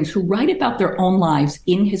historians, who write about their own lives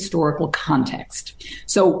in historical context.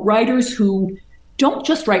 So writers who don't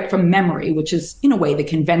just write from memory, which is in a way the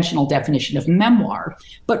conventional definition of memoir,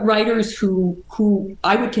 but writers who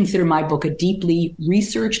I would consider my book a deeply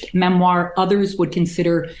researched memoir. Others would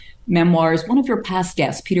consider memoirs. One of your past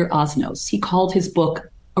guests, Peter Osnos, he called his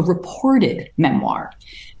book a reported memoir.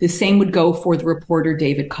 The same would go for the reporter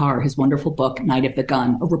David Carr, his wonderful book, Night of the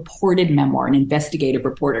Gun, a reported memoir, an investigative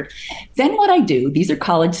reporter. Then what I do, these are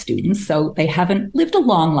college students, so they haven't lived a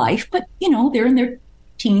long life, but they're in their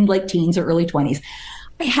late teens or early 20s.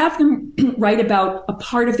 I have them write about a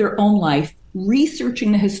part of their own life,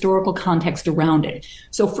 researching the historical context around it.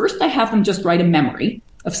 So first I have them just write a memory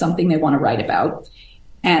of something they want to write about.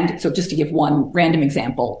 And so just to give one random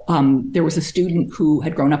example, there was a student who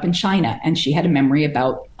had grown up in China, and she had a memory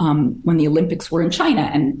about when the Olympics were in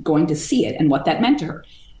China and going to see it and what that meant to her.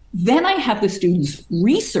 Then I have the students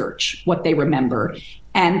research what they remember.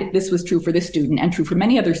 And this was true for this student and true for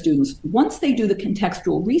many other students. Once they do the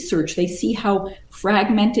contextual research, they see how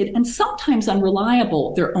fragmented and sometimes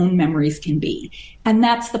unreliable their own memories can be. And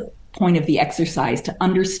that's the point of the exercise, to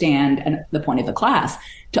understand, and the point of the class,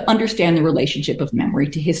 to understand the relationship of memory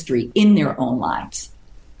to history in their own lives.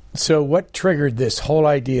 So what triggered this whole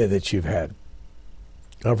idea that you've had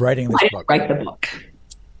of writing this book? Write the book.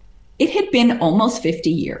 It had been almost 50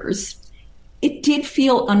 years. It did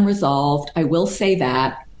feel unresolved, I will say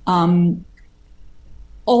that.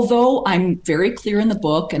 Although I'm very clear in the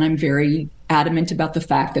book, and I'm very adamant about the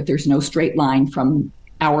fact that there's no straight line from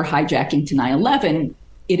our hijacking to 9/11,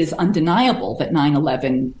 it is undeniable that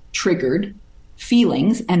 9/11 triggered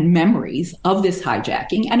feelings and memories of this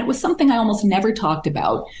hijacking. And it was something I almost never talked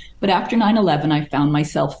about. But after 9/11, I found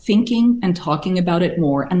myself thinking and talking about it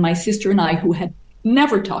more. And my sister and I, who had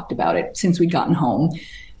never talked about it since we'd gotten home,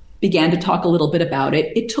 began to talk a little bit about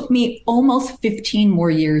it. It took me almost 15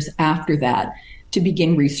 more years after that to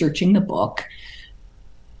begin researching the book.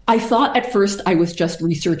 I thought at first I was just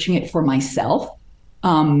researching it for myself.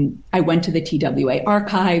 I went to the TWA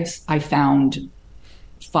archives. I found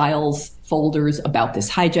files, folders about this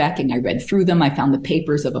hijacking. I read through them. I found the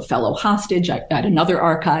papers of a fellow hostage at another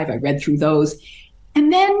archive. I read through those.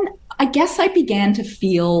 And then I guess I began to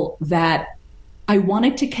feel that I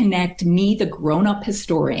wanted to connect me, the grown-up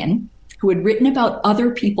historian, who had written about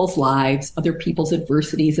other people's lives, other people's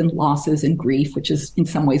adversities and losses and grief, which is in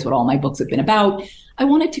some ways what all my books have been about. I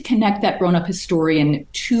wanted to connect that grown-up historian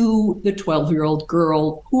to the 12-year-old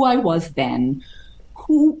girl who I was then,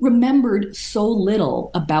 who remembered so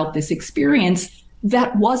little about this experience,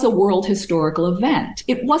 that was a world historical event.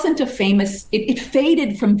 It wasn't a famous, it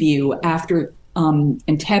faded from view after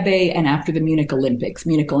Entebbe and after the Munich Olympics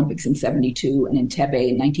in 72 and Entebbe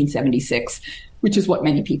in 1976, which is what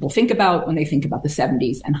many people think about when they think about the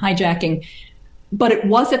 70s and hijacking. But it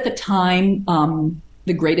was at the time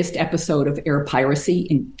the greatest episode of air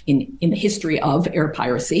piracy in the history of air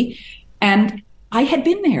piracy. And I had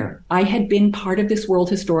been there. I had been part of this world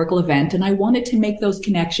historical event, and I wanted to make those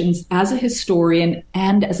connections as a historian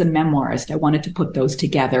and as a memoirist. I wanted to put those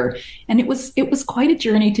together. And it was quite a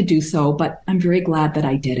journey to do so, but I'm very glad that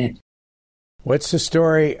I did it. What's the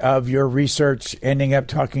story of your research ending up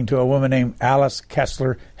talking to a woman named Alice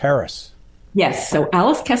Kessler Harris? Yes. So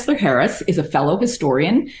Alice Kessler Harris is a fellow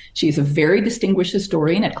historian. She's a very distinguished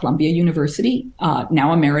historian at Columbia University,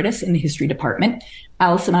 now emeritus in the history department.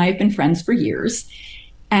 Alice and I have been friends for years.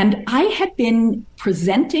 And I had been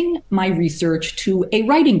presenting my research to a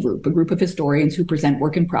writing group, a group of historians who present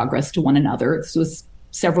work in progress to one another. This was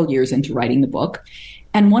several years into writing the book.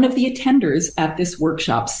 And one of the attenders at this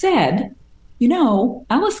workshop said, you know,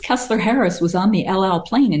 Alice Kessler Harris was on the El Al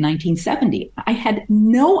plane in 1970. I had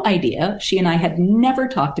no idea. She and I had never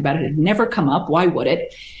talked about it. It had never come up. Why would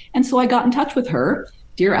it? And so I got in touch with her,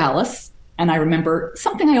 dear Alice. And I remember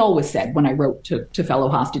something I always said when I wrote to fellow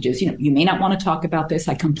hostages, you know, you may not want to talk about this.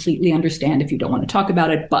 I completely understand if you don't want to talk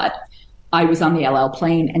about it, but I was on the El Al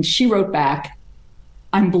plane. And she wrote back,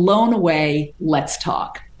 I'm blown away. Let's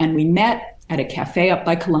talk. And we met at a cafe up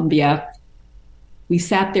by Columbia. We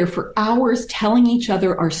sat there for hours telling each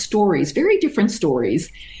other our stories, very different stories,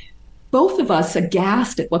 both of us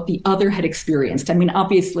aghast at what the other had experienced. I mean,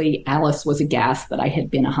 obviously, Alice was aghast that I had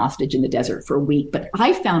been a hostage in the desert for a week, but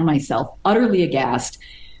I found myself utterly aghast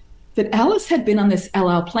that Alice had been on this El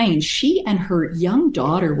Al plane. She and her young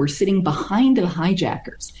daughter were sitting behind the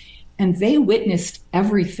hijackers, and they witnessed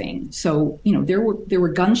everything. So, you know, there were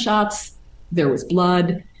gunshots, there was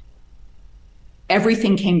blood.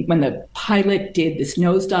 Everything came when the pilot did this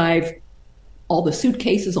nosedive. All the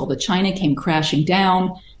suitcases, all the china came crashing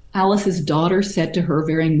down. Alice's daughter said to her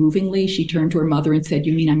very movingly, she turned to her mother and said,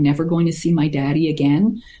 you mean I'm never going to see my daddy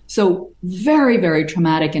again? So very, very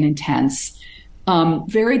traumatic and intense,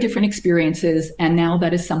 very different experiences. And now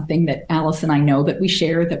that is something that Alice and I know that we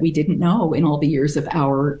share that we didn't know in all the years of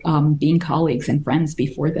our being colleagues and friends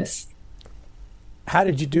before this. How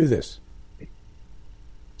did you do this?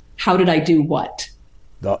 How did I do what?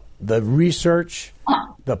 The research,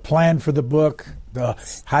 the plan for the book,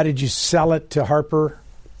 how did you sell it to Harper?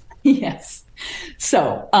 Yes.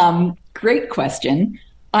 So, great question.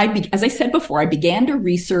 As I said before, I began to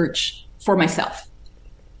research for myself.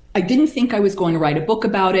 I didn't think I was going to write a book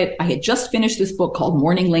about it. I had just finished this book called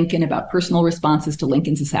Mourning Lincoln about personal responses to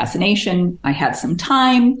Lincoln's assassination. I had some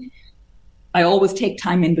time. I always take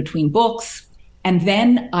time in between books. And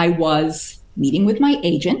then I was meeting with my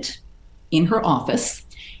agent in her office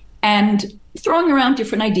and throwing around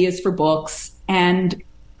different ideas for books. And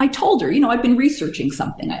I told her, you know, I've been researching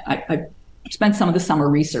something. I spent some of the summer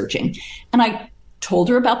researching. And I told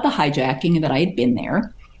her about the hijacking and that I had been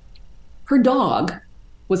there. Her dog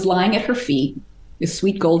was lying at her feet, this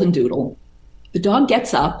sweet golden doodle. The dog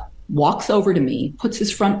gets up, walks over to me, puts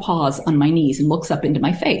his front paws on my knees and looks up into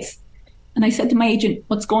my face. And I said to my agent,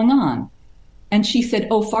 what's going on? And she said,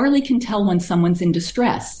 oh, Farley can tell when someone's in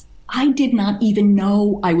distress. I did not even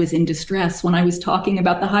know I was in distress when I was talking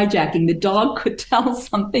about the hijacking. The dog could tell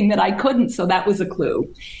something that I couldn't, so that was a clue.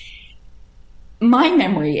 My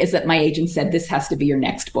memory is that my agent said, this has to be your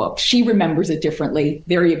next book. She remembers it differently.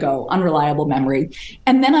 There you go, unreliable memory.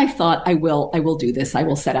 And then I thought, I will do this. I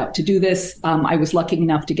will set out to do this. I was lucky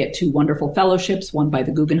enough to get 2 wonderful fellowships, one by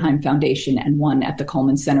the Guggenheim Foundation and one at the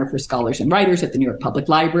Cullman Center for Scholars and Writers at the New York Public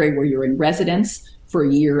Library, where you're in residence for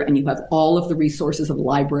a year and you have all of the resources of the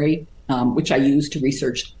library, which I use to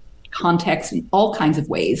research context in all kinds of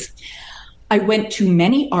ways. I went to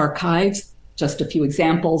many archives. Just a few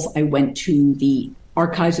examples. I went to the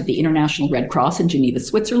archives of the International Red Cross in Geneva,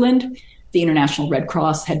 Switzerland. The International Red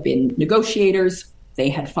Cross had been negotiators. They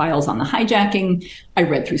had files on the hijacking. I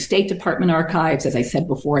read through State Department archives. As I said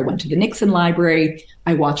before, I went to the Nixon Library.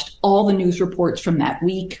 I watched all the news reports from that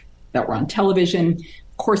week that were on television.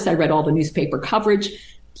 Of course, I read all the newspaper coverage.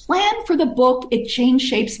 Plan for the book, it changed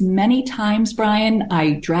shapes many times, Brian.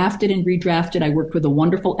 I drafted and redrafted. I worked with a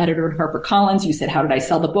wonderful editor at HarperCollins. You said, how did I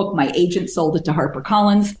sell the book? My agent sold it to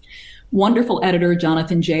HarperCollins. Wonderful editor,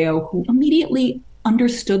 Jonathan Jao, who immediately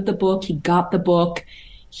understood the book. He got the book.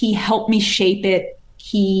 He helped me shape it.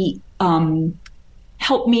 He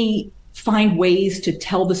helped me find ways to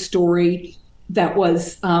tell the story that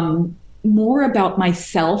was more about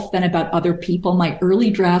myself than about other people. My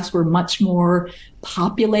early drafts were much more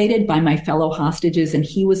populated by my fellow hostages, and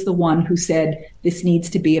he was the one who said, this needs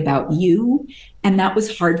to be about you. And that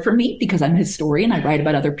was hard for me because I'm a historian. I write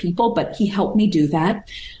about other people, but he helped me do that.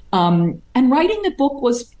 And writing the book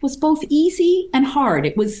was both easy and hard.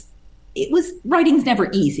 It was writing's never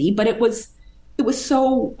easy, but it was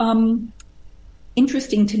so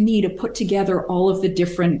interesting to me to put together all of the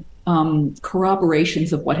different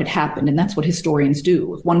corroborations of what had happened. And that's what historians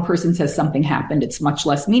do. If one person says something happened, it's much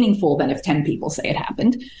less meaningful than if 10 people say it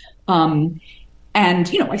happened. And,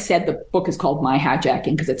 I said the book is called My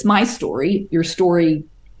Hijacking because it's my story. Your story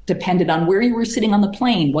depended on where you were sitting on the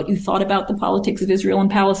plane, what you thought about the politics of Israel and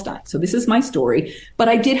Palestine. So this is my story. But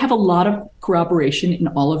I did have a lot of corroboration in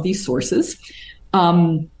all of these sources.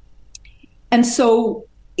 And so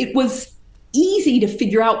it was easy to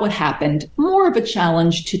figure out what happened, more of a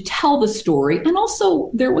challenge to tell the story. And also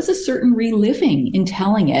there was a certain reliving in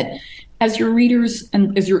telling it. As your readers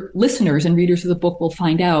and as your listeners and readers of the book will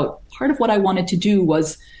find out, part of what I wanted to do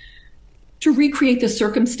was to recreate the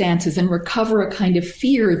circumstances and recover a kind of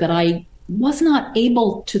fear that I was not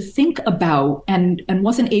able to think about and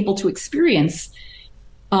wasn't able to experience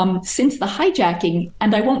since the hijacking.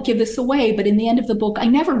 And I won't give this away, but in the end of the book, I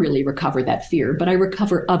never really recover that fear, but I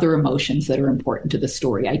recover other emotions that are important to the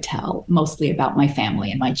story I tell, mostly about my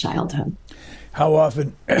family and my childhood. How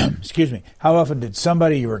often, how often did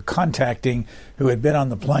somebody you were contacting who had been on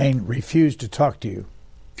the plane refuse to talk to you?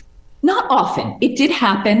 Not often. It did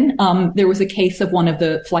happen. There was a case of one of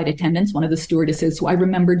the flight attendants, one of the stewardesses, who I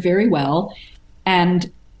remembered very well. And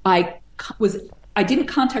I didn't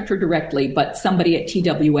contact her directly, but somebody at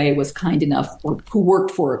TWA was kind enough, or who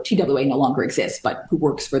worked for TWA no longer exists, but who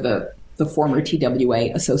works for the former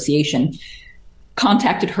TWA association,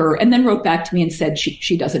 contacted her and then wrote back to me and said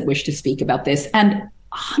she doesn't wish to speak about this. And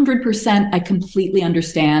 100%, I completely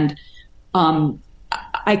understand.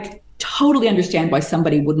 I totally understand why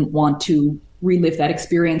somebody wouldn't want to relive that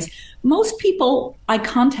experience. Most people I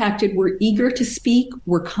contacted were eager to speak,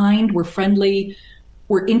 were kind, were friendly,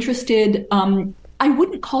 were interested. I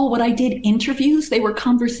wouldn't call what I did interviews. They were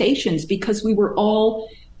conversations because we were all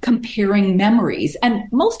comparing memories.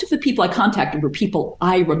 And most of the people I contacted were people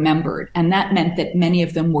I remembered. And that meant that many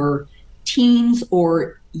of them were teens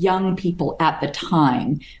or young people at the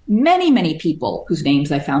time. Many, many people whose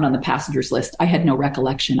names I found on the passengers list I had no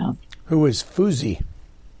recollection of. Who was Fuzi?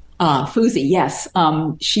 Fuzi, yes.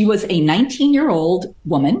 She was a 19-year-old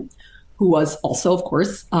woman who was also, of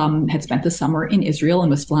course, had spent the summer in Israel and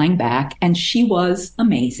was flying back. And she was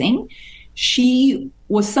amazing. She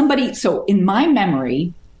was somebody, so in my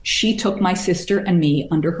memory, she took my sister and me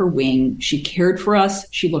under her wing. She cared for us.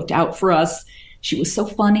 She looked out for us. She was so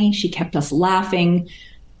funny. She kept us laughing.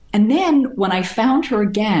 And then when I found her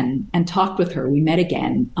again and talked with her, we met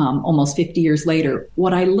again almost 50 years later,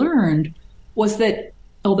 what I learned was that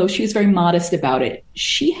although she was very modest about it,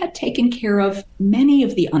 she had taken care of many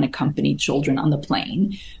of the unaccompanied children on the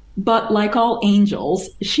plane. But like all angels,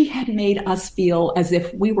 she had made us feel as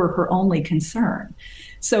if we were her only concern.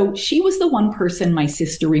 So she was the one person my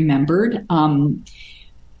sister remembered.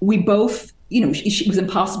 We both, she was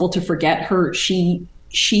impossible to forget her. She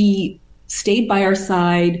stayed by our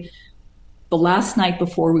side the last night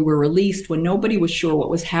before we were released when nobody was sure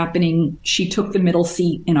what was happening. She took the middle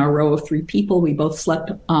seat in our row of 3 people. We both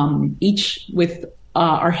slept each with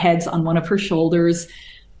our heads on one of her shoulders.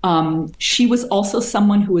 She was also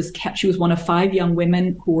someone who was kept. She was one of 5 young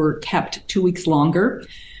women who were kept 2 weeks longer.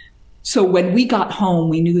 So when we got home,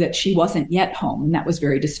 we knew that she wasn't yet home, and that was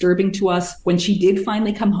very disturbing to us. When she did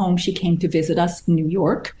finally come home, she came to visit us in New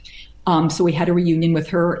York. So we had a reunion with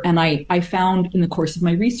her, and I found in the course of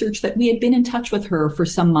my research that we had been in touch with her for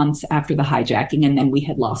some months after the hijacking, and then we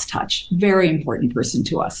had lost touch. Very important person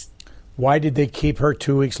to us. Why did they keep her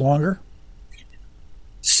 2 weeks longer?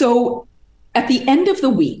 So at the end of the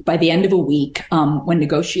week, by the end of a week, when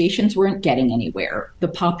negotiations weren't getting anywhere, the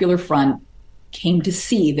Popular Front came to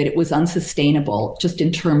see that it was unsustainable just in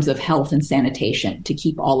terms of health and sanitation to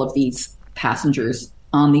keep all of these passengers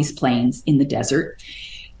on these planes in the desert.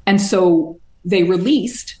 And so they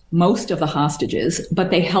released most of the hostages,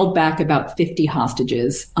 but they held back about 50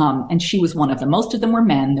 hostages. And she was one of them. Most of them were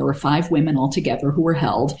men. There were 5 women altogether who were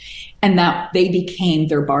held. And that they became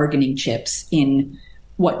their bargaining chips in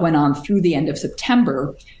what went on through the end of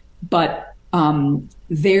September. But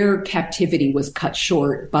their captivity was cut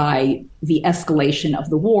short by the escalation of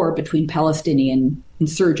the war between Palestinian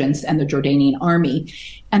insurgents and the Jordanian army.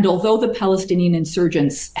 And although the Palestinian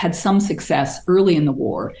insurgents had some success early in the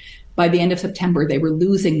war, by the end of September, they were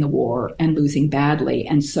losing the war and losing badly.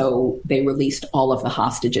 And so they released all of the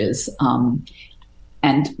hostages, and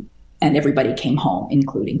everybody came home,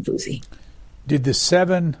 including Fuzzy. Did the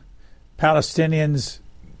 7 Palestinians,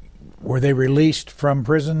 were they released from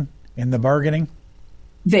prison in the bargaining?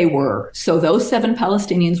 They were. So those 7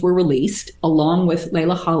 Palestinians were released, along with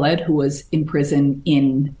Layla Khaled, who was in prison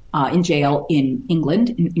in jail in England,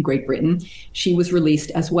 in Great Britain. She was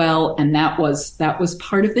released as well, and that was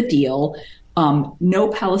part of the deal. No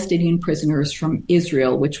Palestinian prisoners from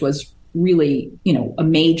Israel, which was really, a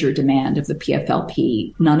major demand of the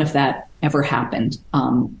PFLP. None of that ever happened.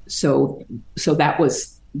 So that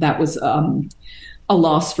was a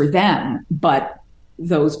loss for them, but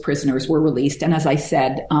those prisoners were released. And as I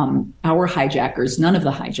said, our hijackers, none of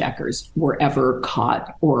the hijackers were ever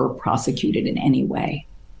caught or prosecuted in any way.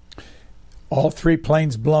 All 3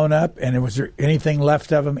 planes blown up, and was there anything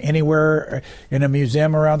left of them anywhere in a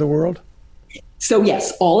museum around the world? So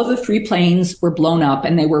yes, all of the 3 planes were blown up,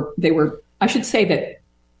 and they were, I should say that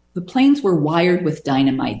the planes were wired with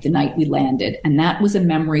dynamite the night we landed. And that was a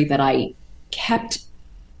memory that I kept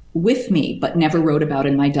with me, but never wrote about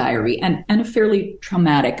in my diary, and a fairly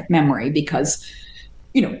traumatic memory because,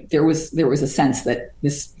 there was a sense that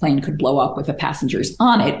this plane could blow up with the passengers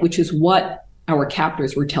on it, which is what our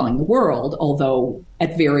captors were telling the world, although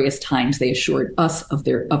at various times they assured us of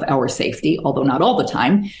our safety, although not all the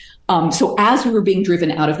time. So as we were being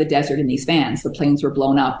driven out of the desert in these vans, the planes were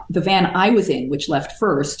blown up. The van I was in, which left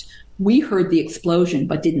first, we heard the explosion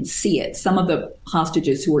but didn't see it. Some of the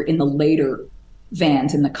hostages who were in the later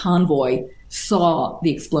vans in the convoy saw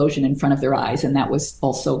the explosion in front of their eyes, and that was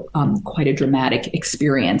also quite a dramatic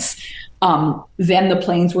experience. Then the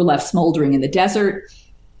planes were left smoldering in the desert.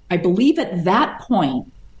 I believe at that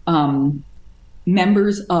point,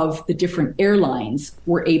 members of the different airlines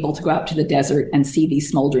were able to go out to the desert and see these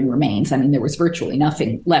smoldering remains. I mean, there was virtually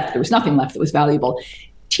nothing left. There was nothing left that was valuable.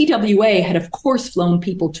 TWA had, of course, flown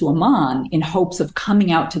people to Amman in hopes of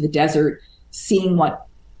coming out to the desert, seeing what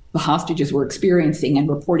the hostages were experiencing and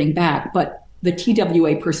reporting back. But the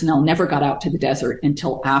TWA personnel never got out to the desert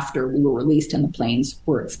until after we were released and the planes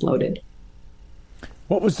were exploded.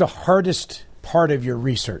 What was the hardest part of your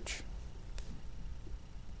research?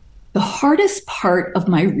 The hardest part of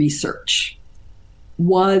my research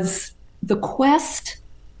was the quest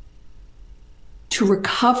to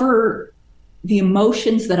recover the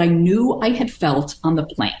emotions that I knew I had felt on the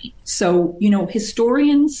plane. So,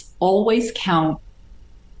 historians always count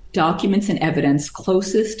documents and evidence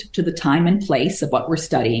closest to the time and place of what we're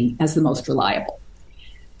studying as the most reliable.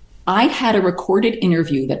 I had a recorded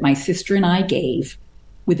interview that my sister and I gave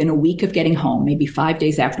within a week of getting home. Maybe 5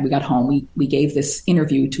 days after we got home, we gave this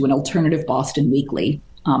interview to an alternative Boston weekly.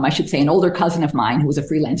 I should say an older cousin of mine who was a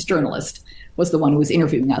freelance journalist was the one who was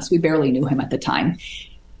interviewing us. We barely knew him at the time.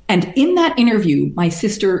 And in that interview, my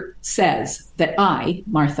sister says that I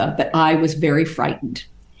was very frightened.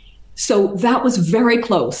 So that was very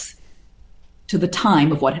close to the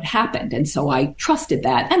time of what had happened. And so I trusted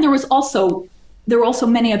that. And there were also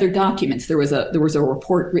many other documents. There was a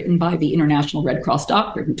report written by the International Red Cross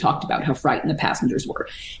doctor who talked about how frightened the passengers were.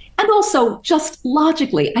 And also, just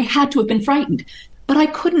logically, I had to have been frightened, but I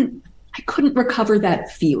couldn't recover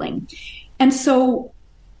that feeling. And so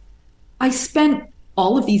I spent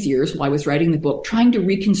all of these years while I was writing the book trying to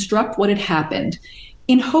reconstruct what had happened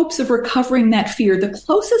in hopes of recovering that fear. The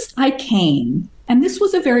closest I came, and this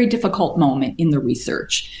was a very difficult moment in the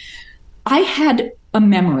research, I had a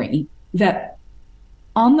memory that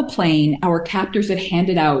on the plane, our captors had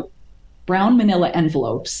handed out brown manila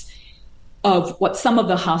envelopes of what some of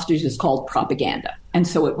the hostages called propaganda. And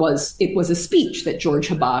so it was a speech that George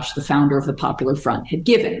Habash, the founder of the Popular Front, had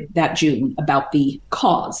given that June about the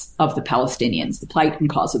cause of the Palestinians, the plight and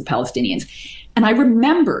cause of the Palestinians. And I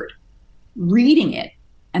remembered reading it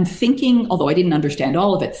and thinking, although I didn't understand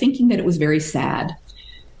all of it, thinking that it was very sad.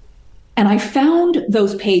 And I found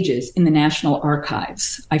those pages in the National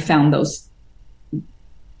Archives. I found those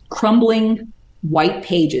crumbling white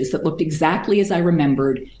pages that looked exactly as I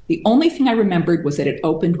remembered. The only thing I remembered was that it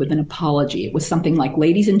opened with an apology. It was something like,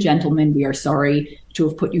 "Ladies and gentlemen, we are sorry to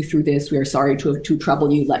have put you through this. We are sorry to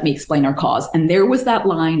trouble you. Let me explain our cause." And there was that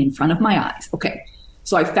line in front of my eyes. Okay,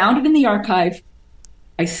 so I found it in the archive.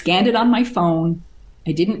 I scanned it on my phone.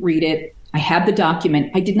 I didn't read it. I had the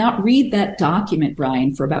document. I did not read that document,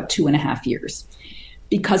 Brian, for about 2.5 years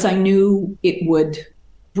because I knew it would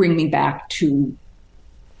bring me back to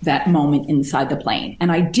that moment inside the plane.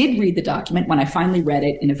 And I did read the document when I finally read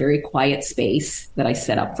it in a very quiet space that I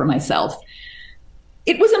set up for myself.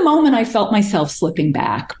 It was a moment I felt myself slipping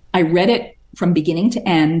back. I read it from beginning to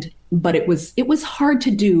end, but it was hard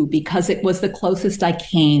to do because it was the closest I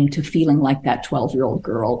came to feeling like that 12-year-old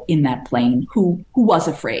girl in that plane who was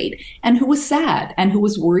afraid and who was sad and who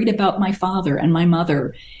was worried about my father and my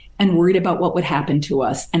mother and worried about what would happen to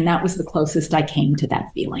us. And that was the closest I came to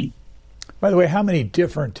that feeling. By the way, how many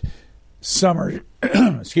different summers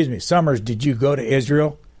did you go to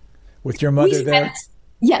Israel with your mother there?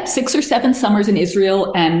 Yeah, 6 or 7 summers in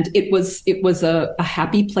Israel, and it was a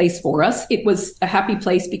happy place for us. It was a happy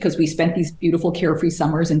place because we spent these beautiful carefree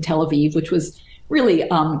summers in Tel Aviv, which was really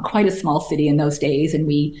quite a small city in those days, and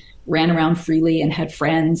we ran around freely and had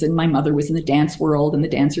friends, and my mother was in the dance world, and the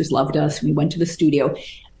dancers loved us. We went to the studio.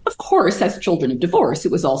 Of course, as children of divorce,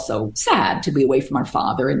 it was also sad to be away from our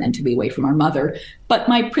father and then to be away from our mother. But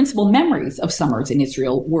my principal memories of summers in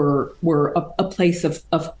Israel were a place of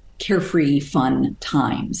carefree, fun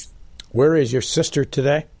times. Where is your sister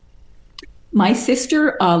today? My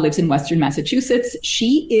sister lives in Western Massachusetts.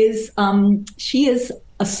 She is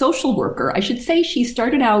a social worker. I should say she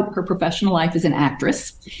started out her professional life as an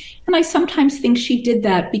actress. And I sometimes think she did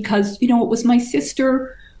that because, it was my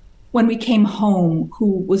sister when we came home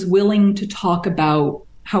who was willing to talk about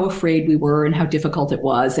how afraid we were and how difficult it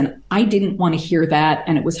was. And I didn't want to hear that.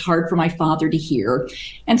 And it was hard for my father to hear.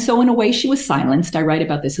 And so in a way, she was silenced. I write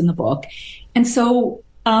about this in the book. And so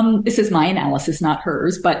this is my analysis, not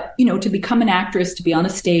hers. But, to become an actress, to be on a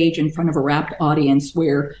stage in front of a rapt audience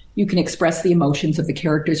where you can express the emotions of the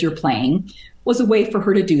characters you're playing was a way for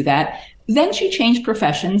her to do that. Then she changed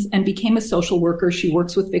professions and became a social worker. She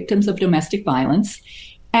works with victims of domestic violence.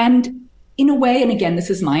 And in a way, and again, this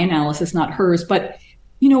is my analysis, not hers, but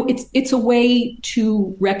it's a way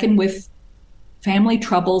to reckon with family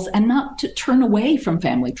troubles and not to turn away from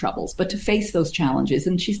family troubles, but to face those challenges.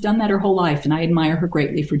 And she's done that her whole life, and I admire her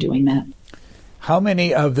greatly for doing that. How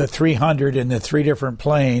many of the 300 in the 3 different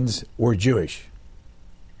planes were Jewish?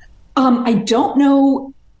 I don't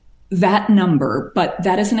know that number, but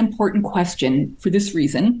that is an important question for this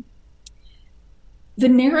reason. The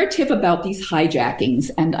narrative about these hijackings,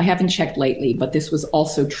 and I haven't checked lately, but this was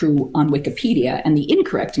also true on Wikipedia, and the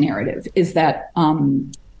incorrect narrative is that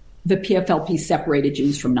the PFLP separated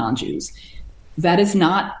Jews from non-Jews. That is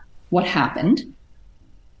not what happened.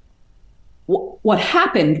 What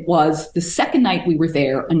happened was the second night we were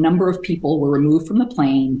there, a number of people were removed from the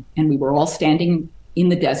plane, and we were all standing in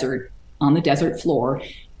the desert, on the desert floor.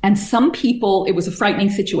 And some people, it was a frightening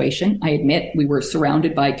situation, I admit. We were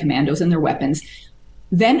surrounded by commandos and their weapons.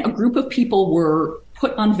 Then a group of people were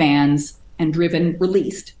put on vans and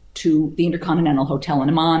released to the Intercontinental Hotel in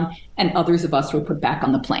Amman, and others of us were put back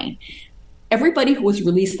on the plane. Everybody who was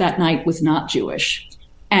released that night was not Jewish.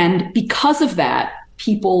 And because of that,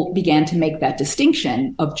 people began to make that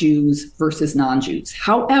distinction of Jews versus non-Jews.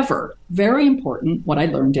 However, very important, what I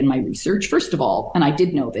learned in my research, first of all, and I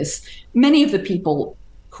did know this, many of the people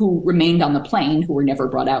who remained on the plane, who were never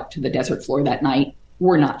brought out to the desert floor that night,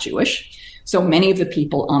 were not Jewish. So many of the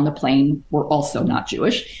people on the plane were also not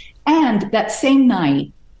Jewish. And that same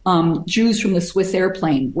night, Jews from the Swiss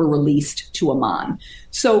airplane were released to Amman.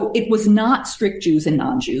 So it was not strict Jews and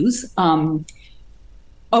non-Jews.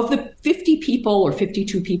 Of the 50 people or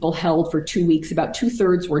 52 people held for 2 weeks, about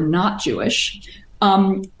 2/3 were not Jewish.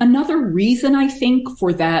 Another reason, I think,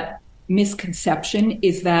 for that misconception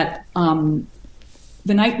is that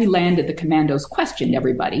the night we landed, the commandos questioned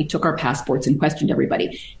everybody, took our passports and questioned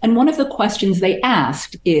everybody. And one of the questions they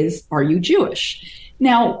asked is, are you Jewish?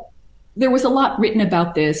 Now, there was a lot written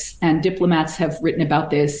about this, and diplomats have written about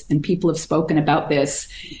this, and people have spoken about this.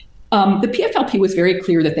 The PFLP was very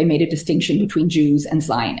clear that they made a distinction between Jews and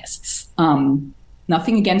Zionists.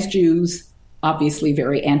 Nothing against Jews, obviously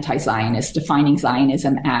very anti-Zionist, defining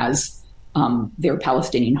Zionism as their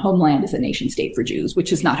Palestinian homeland as a nation state for Jews,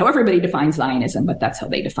 which is not how everybody defines Zionism, but that's how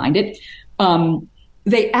they defined it.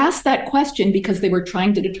 They asked that question because they were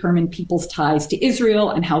trying to determine people's ties to Israel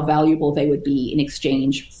and how valuable they would be in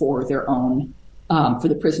exchange for their own, for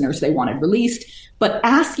the prisoners they wanted released. But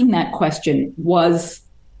asking that question was,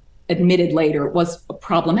 admitted later, was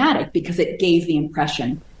problematic because it gave the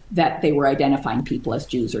impression that they were identifying people as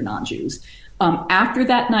Jews or non-Jews. After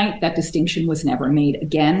that night, that distinction was never made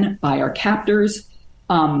again by our captors.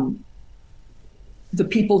 The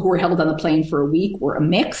people who were held on the plane for a week were a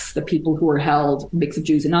mix. The people who were held, a mix of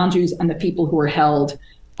Jews and non-Jews, and the people who were held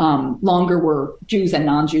longer were Jews and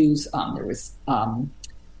non-Jews.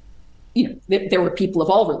 There were people of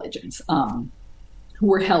all religions who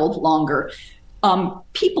were held longer.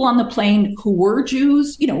 People on the plane who were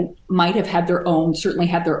Jews, might have certainly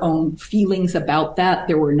had their own feelings about that.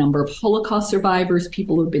 There were a number of Holocaust survivors,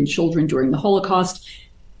 people who had been children during the Holocaust.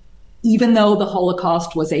 Even though the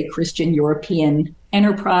Holocaust was a Christian European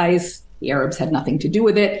enterprise, the Arabs had nothing to do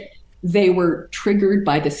with it. They were triggered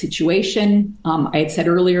by the situation. I had said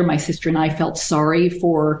earlier, my sister and I felt sorry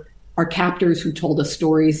for our captors who told us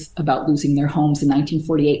stories about losing their homes in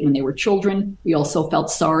 1948 when they were children. We also felt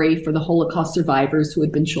sorry for the Holocaust survivors who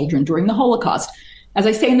had been children during the Holocaust. As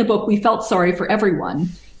I say in the book, we felt sorry for everyone.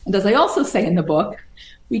 And as I also say in the book,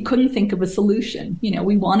 we couldn't think of a solution.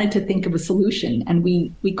 We wanted to think of a solution, and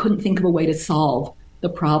we couldn't think of a way to solve the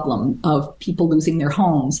problem of people losing their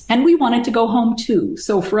homes. And we wanted to go home too.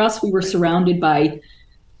 So for us, we were surrounded by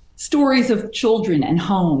stories of children and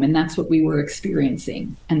home, and that's what we were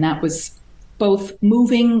experiencing. And that was both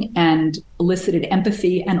moving and elicited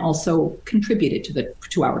empathy and also contributed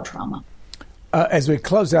to our trauma. As we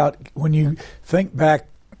close out, when you think back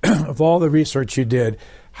of all the research you did,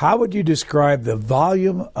 how would you describe the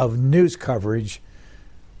volume of news coverage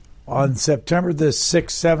on September the 6th,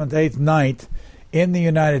 7th, 8th, 9th in the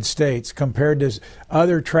United States compared to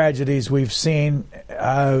other tragedies we've seen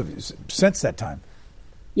since that time?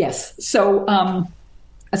 Yes. So,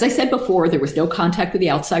 as I said before, there was no contact with the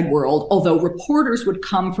outside world, although reporters would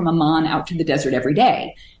come from Amman out to the desert every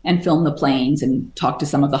day and film the planes and talk to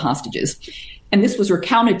some of the hostages. And this was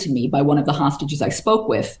recounted to me by one of the hostages I spoke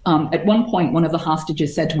with. At one point, one of the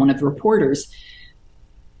hostages said to one of the reporters,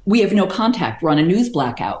 "We have no contact. We're on a news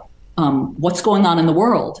blackout. What's going on in the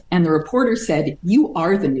world?" And the reporter said, "You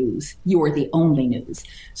are the news. You are the only news."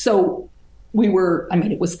 So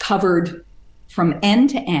it was covered from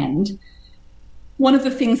end to end. One of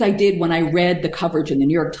the things I did when I read the coverage in the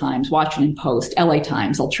New York Times, Washington Post, LA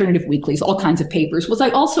Times, alternative weeklies, all kinds of papers, was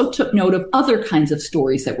I also took note of other kinds of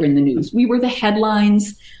stories that were in the news. We were the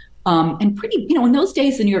headlines, and in those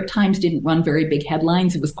days, the New York Times didn't run very big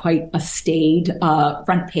headlines. It was quite a staid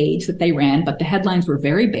front page that they ran, but the headlines were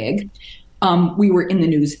very big. We were in the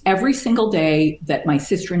news every single day that my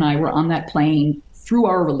sister and I were on that plane through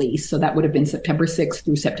our release. So that would have been September 6th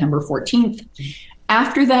through September 14th.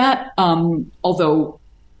 After that, although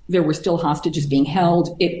there were still hostages being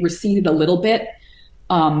held, it receded a little bit.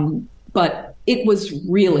 But it was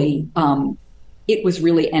really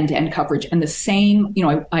end-to-end coverage. And the same,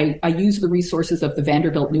 I use the resources of the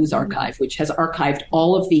Vanderbilt News Archive, which has archived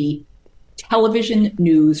all of the television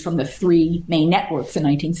news from the three main networks in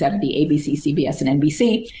 1970, ABC, CBS, and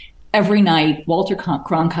NBC. Every night, Walter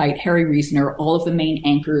Cronkite, Harry Reasoner, all of the main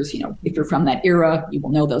anchors, if you're from that era, you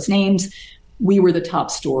will know those names. We were the top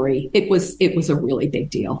story. It was a really big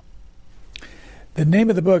deal. The name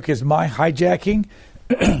of the book is My Hijacking,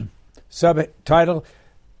 subtitle,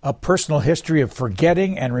 A Personal History of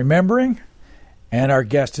Forgetting and Remembering. And our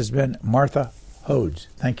guest has been Martha Hodes.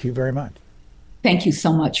 Thank you very much. Thank you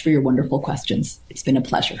so much for your wonderful questions. It's been a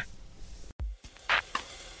pleasure.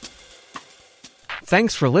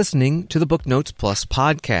 Thanks for listening to the Book Notes Plus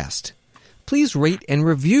podcast. Please rate and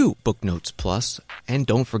review Book Notes Plus, and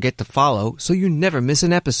don't forget to follow so you never miss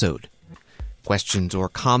an episode. Questions or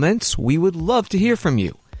comments, we would love to hear from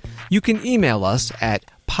you. You can email us at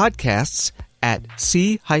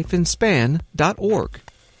podcasts@c-span.org.